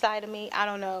fear inside of me. I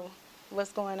don't know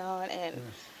what's going on. And Yes.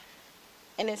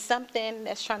 and it's something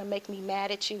that's trying to make me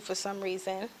mad at you for some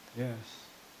reason. Yes.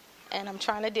 And I'm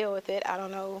trying to deal with it. I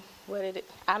don't know what it is.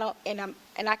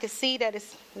 And I can see that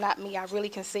it's not me. I really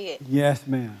can see it. Yes,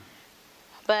 ma'am.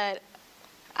 But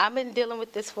I've been dealing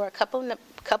with this for a couple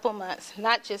months,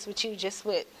 not just with you, just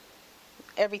with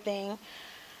everything.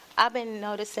 I've been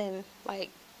noticing,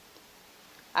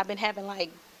 I've been having,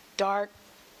 dark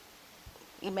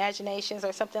imaginations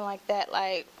or something like that.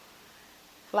 Like,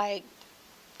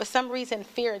 for some reason,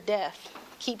 fear of death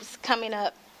keeps coming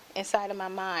up inside of my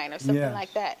mind or something Yes.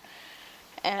 like that.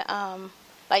 And,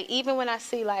 even when I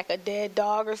see, a dead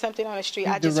dog or something on the street,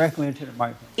 I just... Directly into the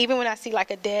microphone. Even when I see,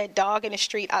 a dead dog in the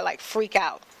street, I, freak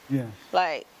out. Yes.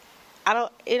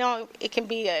 It can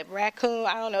be a raccoon.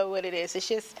 I don't know what it is. It's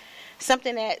just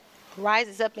something that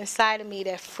rises up inside of me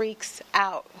that freaks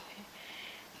out.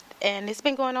 And it's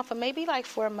been going on for maybe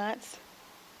 4 months.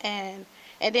 And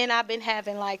then I've been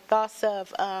having thoughts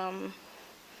of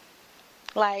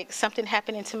something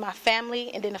happening to my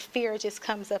family, and then a fear just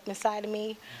comes up inside of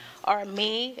me or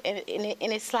me, and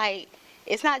it's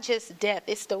it's not just death,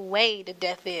 it's the way the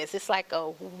death is. It's like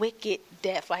a wicked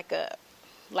death,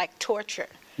 like torture.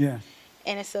 Yeah.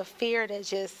 And it's a fear that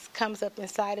just comes up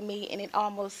inside of me, and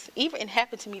it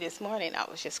happened to me this morning. I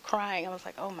was just crying. I was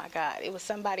like, oh my God, it was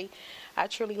somebody I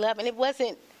truly love. And it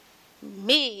wasn't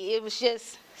me, it was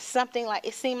just something like,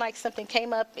 it seemed like something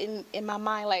came up in my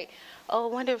mind, like, oh,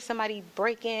 I wonder if somebody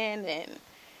break in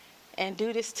and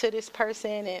do this to this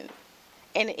person,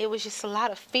 and it was just a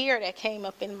lot of fear that came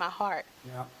up in my heart.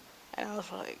 Yeah. And I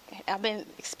was like, I've been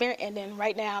experiencing, and then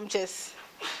right now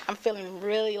I'm feeling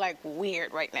really like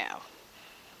weird right now.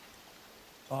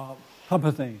 Couple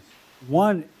of things.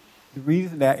 One, the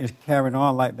reason that is carrying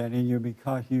on like that in you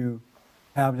because you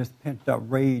have this pent up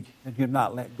rage that you're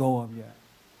not let go of yet.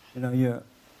 You know, you're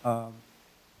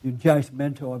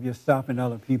judgmental of yourself and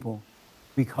other people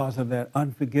because of that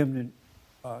unforgiving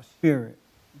spirit,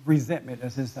 resentment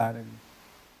that's inside of you.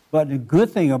 But the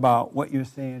good thing about what you're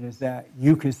saying is that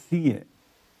you can see it.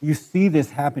 You see this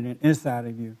happening inside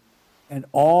of you. And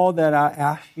all that I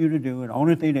ask you to do, and the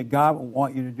only thing that God will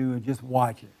want you to do is just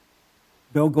watch it.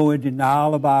 Don't go in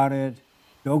denial about it.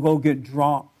 Don't go get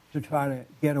drunk to try to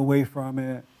get away from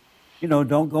it. You know,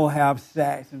 don't go have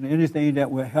sex and anything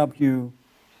that will help you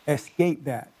escape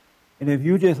that. And if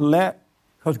you just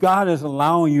because God is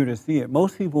allowing you to see it.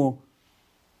 Most people,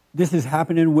 this is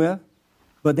happening with,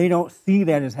 but they don't see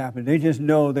that it's happening. They just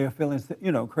know they're feeling,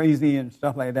 crazy and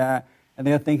stuff like that, and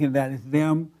they're thinking that it's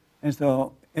them. And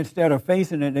so instead of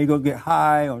facing it, they go get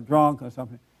high or drunk or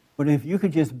something. But if you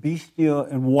could just be still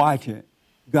and watch it,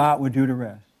 God would do the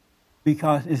rest.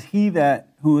 Because it's He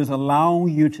who is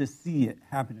allowing you to see it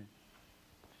happening.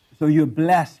 So you're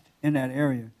blessed in that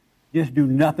area. Just do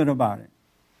nothing about it.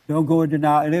 Don't go in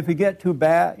denial. And if it gets too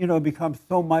bad, it becomes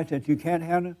so much that you can't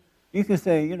handle, you can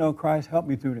say, Christ, help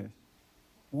me through this.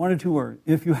 1 or 2 words,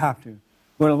 if you have to.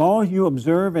 But as long as you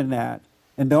observe in that,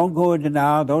 and don't go in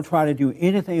denial, don't try to do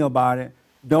anything about it,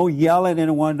 don't yell at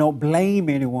anyone, don't blame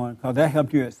anyone, because that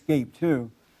helps you escape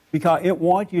too. Because it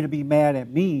wants you to be mad at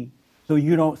me so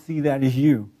you don't see that as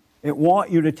you. It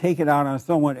wants you to take it out on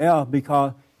someone else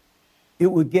because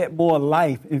it would get more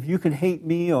life. If you can hate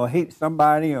me or hate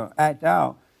somebody or act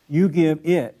out, you give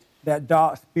it, that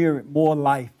dark spirit, more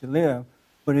life to live.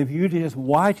 But if you just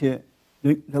watch it,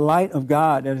 the light of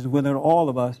God that is within all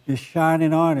of us is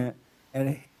shining on it,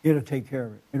 and it'll take care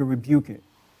of it. It'll rebuke it.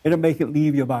 It'll make it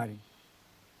leave your body.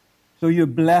 So you're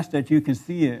blessed that you can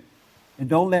see it. And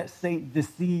don't let Satan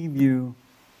deceive you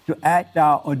to act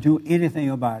out or do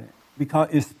anything about it. Because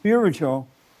it's spiritual,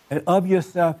 and of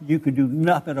yourself, you can do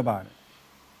nothing about it.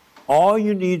 All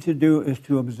you need to do is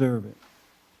to observe it.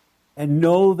 And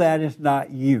know that it's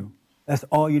not you. That's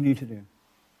all you need to do.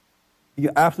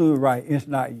 You're absolutely right. It's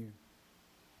not you.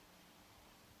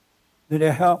 Did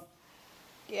that help?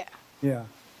 Yeah. Yeah.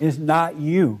 It's not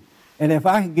you. And if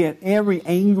I can get every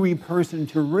angry person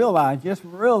to realize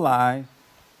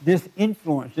this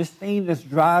influence, this thing that's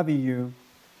driving you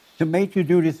to make you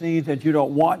do the things that you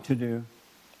don't want to do,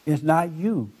 it's not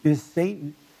you. It's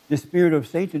Satan, the spirit of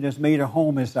Satan that's made a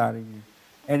home inside of you.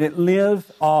 And it lives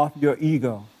off your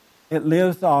ego. It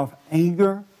lives off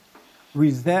anger,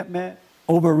 resentment,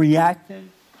 overreacting,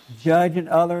 judging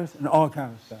others, and all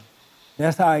kinds of stuff.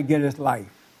 That's how it gets its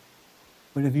life.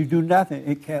 But if you do nothing,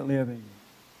 it can't live in you.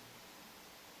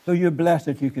 So you're blessed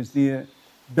that you can see it.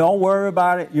 Don't worry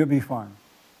about it. You'll be fine.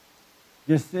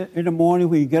 Just sit in the morning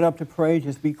when you get up to pray.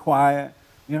 Just be quiet.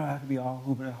 You don't have to be all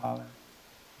hooping and hollering.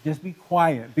 Just be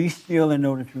quiet. Be still and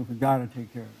know the truth, and God will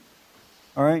take care of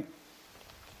it. All right?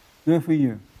 Good for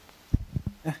you.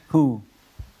 That's cool.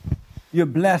 You're a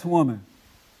blessed woman.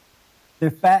 The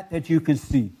fact that you can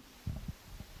see.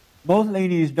 Most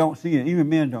ladies don't see it. Even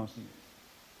men don't see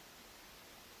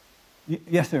it.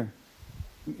 Yes, sir.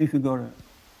 You can go to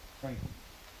Frank.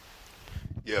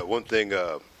 Yeah, one thing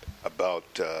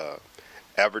about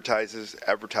advertisers,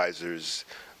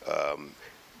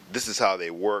 this is how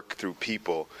they work through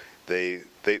people. They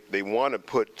want to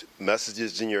put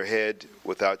messages in your head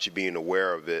without you being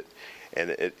aware of it,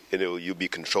 and you'll be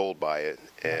controlled by it.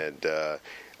 And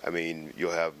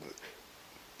you'll have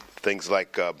things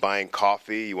like buying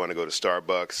coffee. You want to go to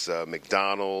Starbucks,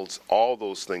 McDonald's, all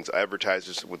those things.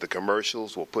 Advertisers with the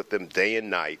commercials will put them day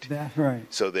and night. That's right.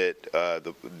 So that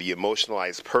the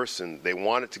emotionalized person, they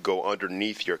want it to go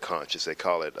underneath your conscious. They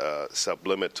call it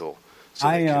subliminal. So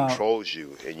it controls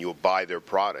you, and you'll buy their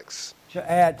products.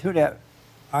 To add to that,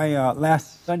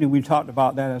 last Sunday we talked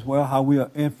about that as well, how we are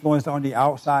influenced on the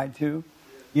outside too.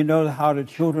 You know how the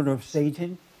children of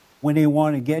Satan, when they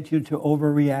want to get you to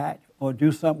overreact or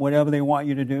do something, whatever they want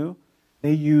you to do,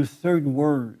 they use certain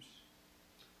words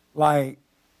like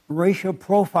racial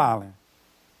profiling.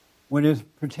 when it's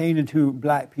pertaining to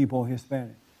black people,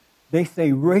 Hispanic. They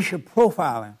say racial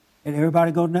profiling, and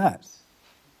everybody go nuts.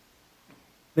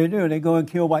 They do. They go and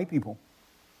kill white people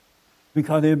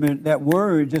because that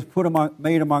word just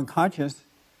made them unconscious,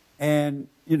 and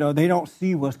they don't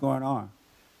see what's going on.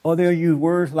 Or they'll use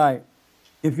words like,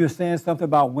 if you're saying something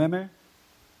about women,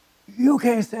 you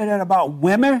can't say that about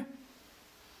women.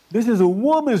 This is a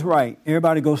woman's right.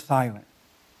 Everybody goes silent.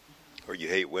 Or you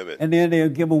hate women. And then they'll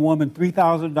give a woman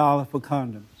 $3,000 for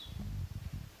condoms.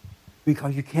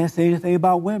 Because you can't say anything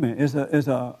about women. It's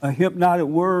a hypnotic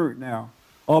word now.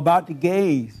 Or about the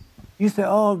gays. You say,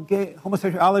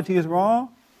 homosexuality is wrong?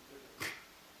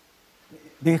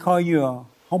 They call you a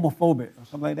homophobic or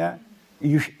something like that.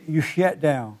 You shut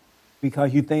down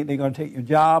because you think they're going to take your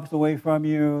jobs away from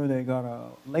you. They're going to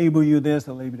label you this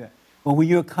or label that. But when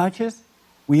you're conscious,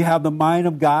 when you have the mind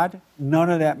of God, none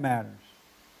of that matters.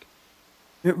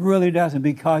 It really doesn't,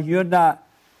 because you're not,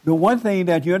 the one thing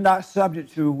that you're not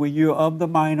subject to when you're of the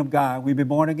mind of God, we've been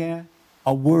born again,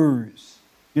 are words.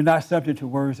 You're not subject to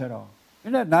words at all.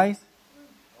 Isn't that nice?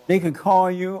 They can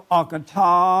call you Uncle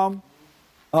Tom,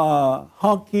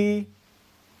 Hunky,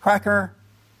 Cracker.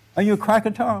 Are you a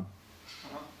Cracker, Tom?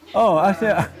 Oh, I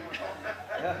said,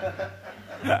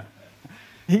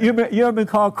 you ever been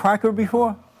called Cracker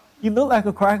before? You look like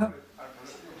a cracker.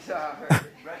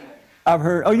 I've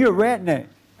heard. Oh, you're a redneck.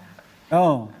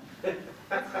 Oh. In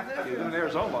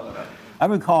Arizona. I've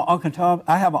been called Uncle Tom.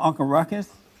 I have an Uncle Ruckus,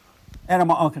 and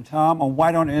I'm an Uncle Tom. I'm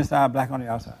white on the inside, black on the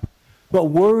outside. But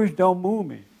words don't move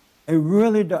me. It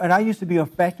really don't. And I used to be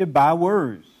affected by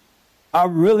words. I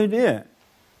really did.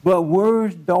 But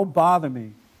words don't bother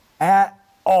me at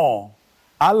all.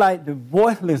 I like the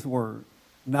voiceless word,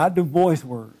 not the voice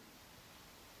word.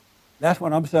 That's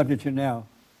what I'm subject to now,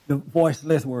 the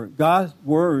voiceless word. God's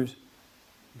voice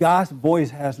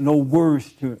has no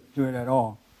words to it at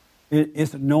all.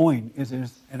 It's a knowing. It's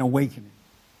an awakening.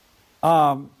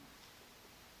 I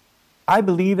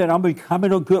believe that I'm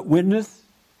becoming a good witness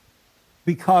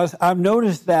because I've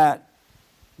noticed that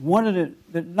one of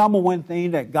the number one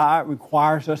thing that God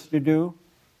requires us to do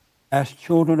as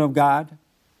children of God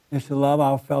is to love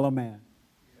our fellow man.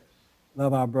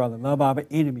 Love our brother. Love our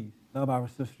enemies. Love our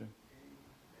sister.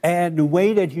 And the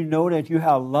way that you know that you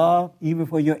have love, even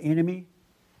for your enemy,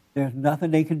 there's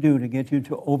nothing they can do to get you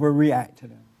to overreact to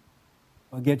them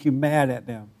or get you mad at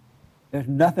them. There's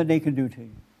nothing they can do to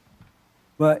you.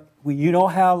 But when you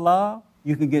don't have love,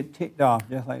 you can get ticked off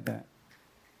just like that.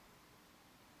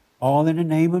 All in the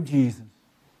name of Jesus.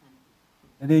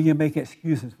 And then you make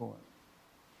excuses for it.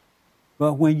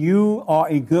 But when you are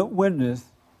a good witness,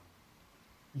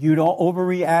 you don't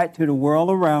overreact to the world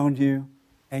around you,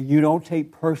 and you don't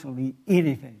take personally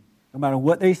anything, no matter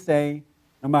what they say,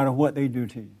 no matter what they do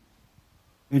to you.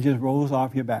 It just rolls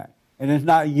off your back. And it's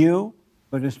not you,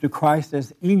 but it's the Christ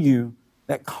that's in you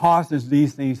that causes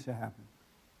these things to happen.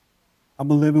 I'm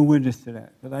a living witness to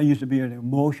that, because I used to be an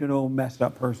emotional, messed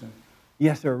up person.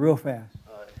 Yes, sir, real fast.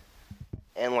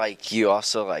 And, you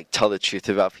also, tell the truth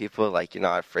about people. You're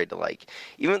not afraid to,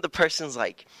 even if the person's,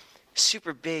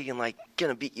 super big and,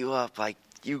 gonna beat you up,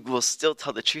 you will still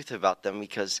tell the truth about them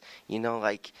because,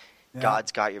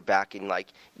 God's got your back, and,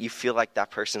 you feel like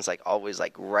that person's, always,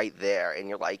 right there, and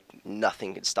you're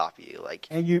nothing can stop you.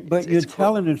 But you're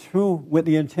telling the truth with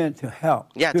the intent to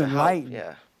help. Yeah, to help, enlighten,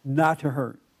 yeah. not to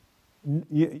hurt.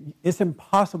 It's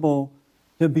impossible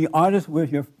to be honest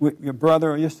with your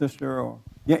brother or your sister or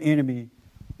your enemy.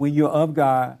 When you're of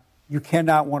God, you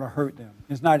cannot want to hurt them.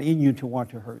 It's not in you to want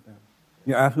to hurt them.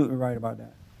 You're absolutely right about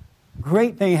that.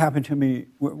 Great thing happened to me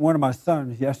with one of my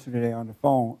sons yesterday on the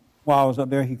phone. While I was up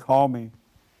there, he called me.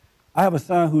 I have a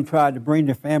son who tried to bring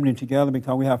the family together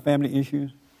because we have family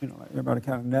issues. Everybody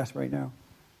kind of nuts right now.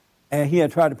 And he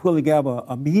had tried to pull together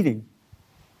a meeting.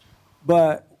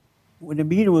 But when the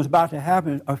meeting was about to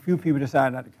happen, a few people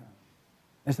decided not to come.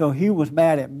 And so he was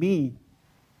mad at me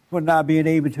for not being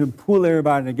able to pull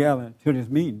everybody together to this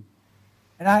meeting.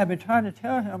 And I have been trying to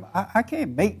tell him, I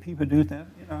can't make people do things,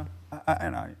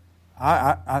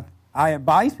 I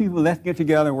advise people, let's get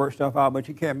together and work stuff out, but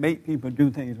you can't make people do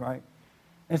things, right?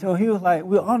 And so he was like,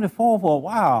 we were on the phone for a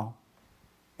while,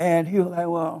 and he was like,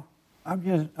 well,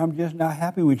 I'm just not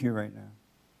happy with you right now.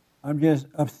 I'm just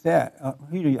upset. I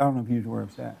don't know if he used the word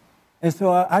upset. And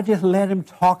so I just let him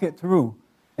talk it through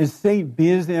and stay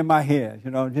busy in my head,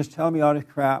 just tell me all this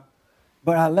crap.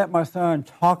 But I let my son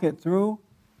talk it through,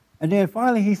 and then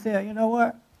finally he said, you know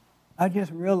what? I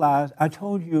just realized, I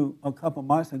told you a couple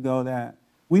months ago that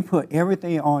we put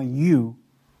everything on you,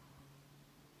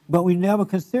 but we never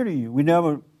consider you. We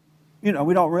never, we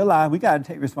don't realize we got to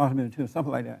take responsibility too,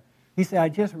 something like that. He said, I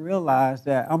just realized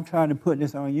that I'm trying to put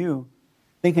this on you,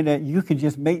 thinking that you can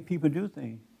just make people do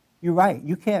things. You're right.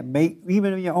 You can't make,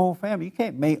 even in your own family, you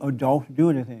can't make adults do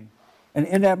anything. And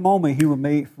in that moment, he was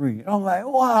made free. And I'm like,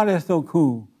 wow, that's so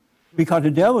cool. Because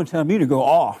the devil telling me to go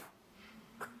off.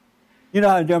 You know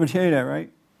how the devil tell you that,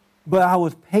 right? But I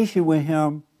was patient with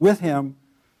him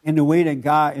in the way that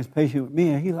God is patient with me.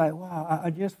 And he's like, wow,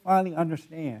 I just finally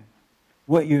understand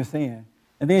what you're saying.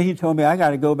 And then he told me, I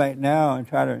got to go back now and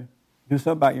try to do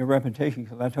something about your reputation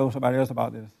because I told somebody else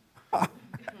about this.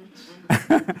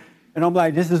 And I'm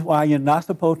like, this is why you're not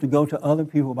supposed to go to other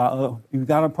people about other. If you've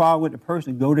got a problem with the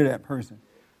person, go to that person.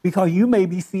 Because you may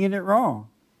be seeing it wrong.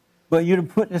 But you're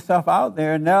putting this stuff out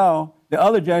there, and now the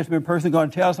other judgment person is going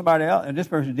to tell somebody else, and this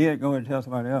person did go and tell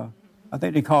somebody else. I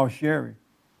think they called Sherry.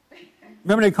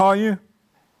 Remember they call you?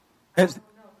 Well,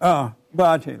 I'll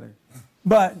tell you later.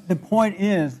 But the point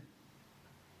is,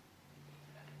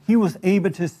 he was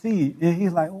able to see, and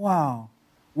he's like, wow,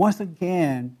 once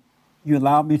again, you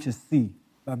allowed me to see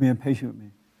by being patient with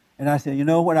me. And I said, you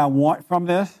know what I want from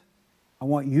this? I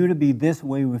want you to be this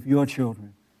way with your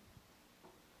children.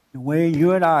 The way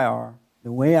you and I are,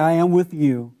 the way I am with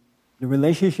you, the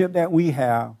relationship that we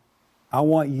have, I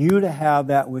want you to have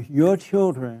that with your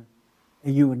children,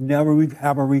 and you would never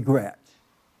have a regret.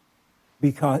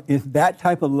 Because it's that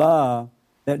type of love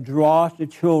that draws the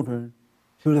children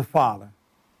to the Father,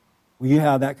 when you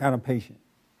have that kind of patience.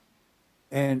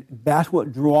 And that's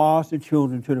what draws the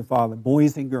children to the Father,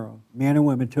 boys and girls, men and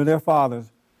women, to their fathers,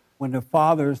 when the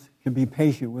fathers can be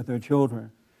patient with their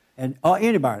children, and or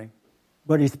anybody,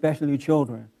 but especially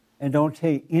children, and don't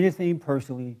take anything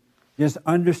personally. Just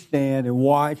understand and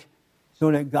watch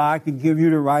so that God can give you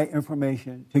the right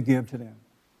information to give to them.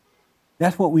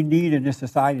 That's what we need in this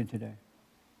society today.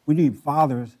 We need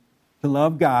fathers to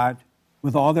love God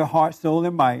with all their heart, soul,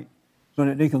 and might so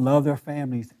that they can love their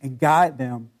families and guide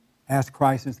them as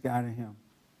Christ is guiding him.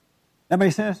 That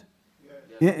makes sense? Yes.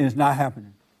 It is not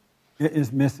happening. It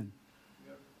is missing.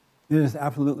 It is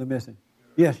absolutely missing.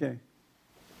 Yes, Jay?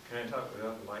 Can I talk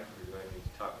without the mic, or do I need to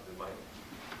talk with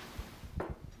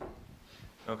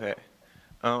the mic? Okay.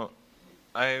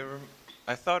 I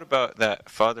thought about that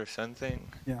father-son thing,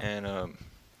 and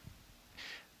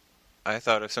I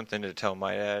thought of something to tell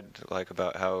my dad, like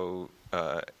about how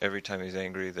every time he's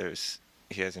angry,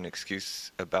 he has an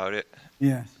excuse about it.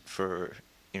 Yes. For,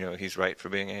 he's right for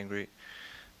being angry,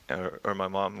 or my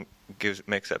mom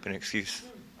makes up an excuse.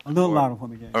 A little louder for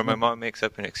me, Jay. Or my mom makes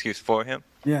up an excuse for him.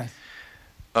 Yes.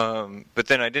 But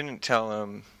then I didn't tell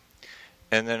him,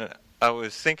 and then I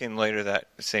was thinking later that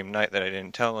same night that I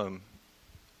didn't tell him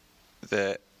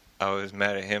that I was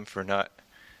mad at him for not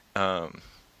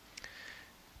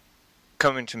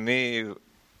coming to me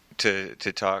to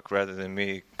talk rather than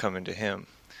me coming to him.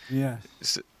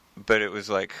 Yes. But it was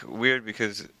like weird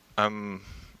because I'm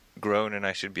grown and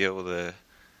I should be able to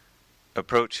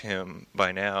approach him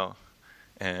by now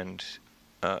and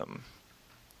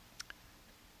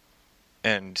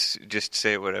just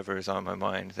say whatever is on my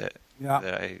mind that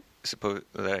I suppose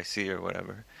that I see or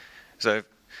whatever. So I've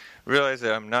realized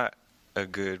that I'm not a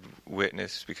good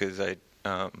witness because the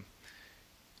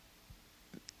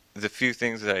few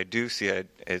things that I do see,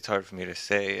 it's hard for me to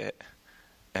say it,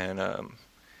 and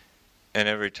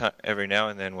every now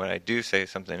and then when I do say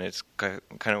something, it's kind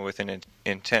of with an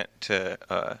intent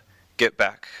to get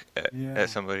back at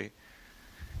somebody.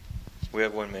 We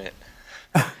have 1 minute.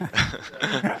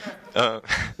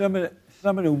 Some of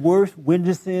the worst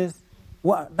witnesses,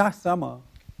 well, not some of,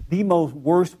 the most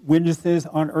worst witnesses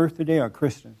on earth today are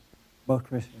Christians, both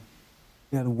Christians.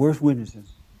 They are the worst witnesses.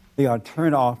 They are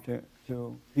turned off to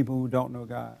people who don't know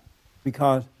God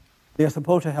because they're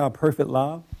supposed to have perfect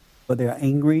love, but they're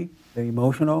angry, they're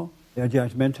emotional, they're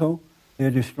judgmental, they're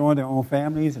destroying their own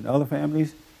families and other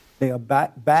families. They are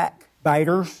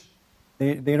backbiters.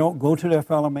 They don't go to their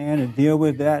fellow man and deal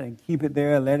with that and keep it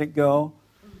there and let it go.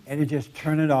 And they just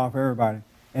turn it off everybody.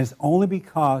 And it's only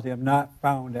because they have not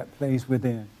found that place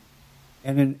within.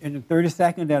 And in the 30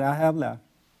 seconds that I have left,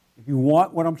 if you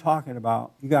want what I'm talking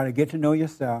about, you got to get to know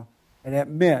yourself and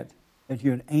admit that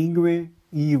you're an angry,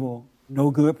 evil,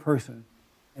 no good person.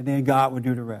 And then God will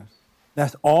do the rest.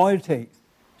 That's all it takes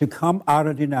to come out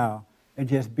of denial and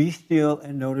just be still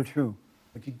and know the truth.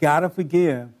 But you got to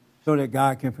forgive so that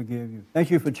God can forgive you. Thank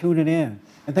you for tuning in.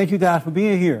 And thank you guys for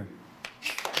being here.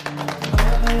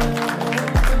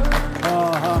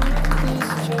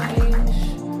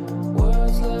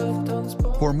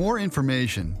 For more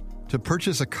information, to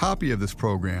purchase a copy of this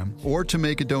program, or to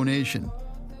make a donation,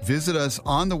 visit us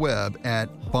on the web at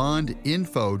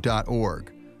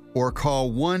bondinfo.org or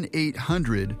call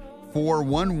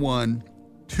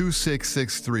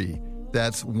 1-800-411-2663.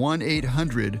 That's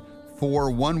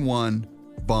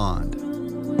 1-800-411-BOND.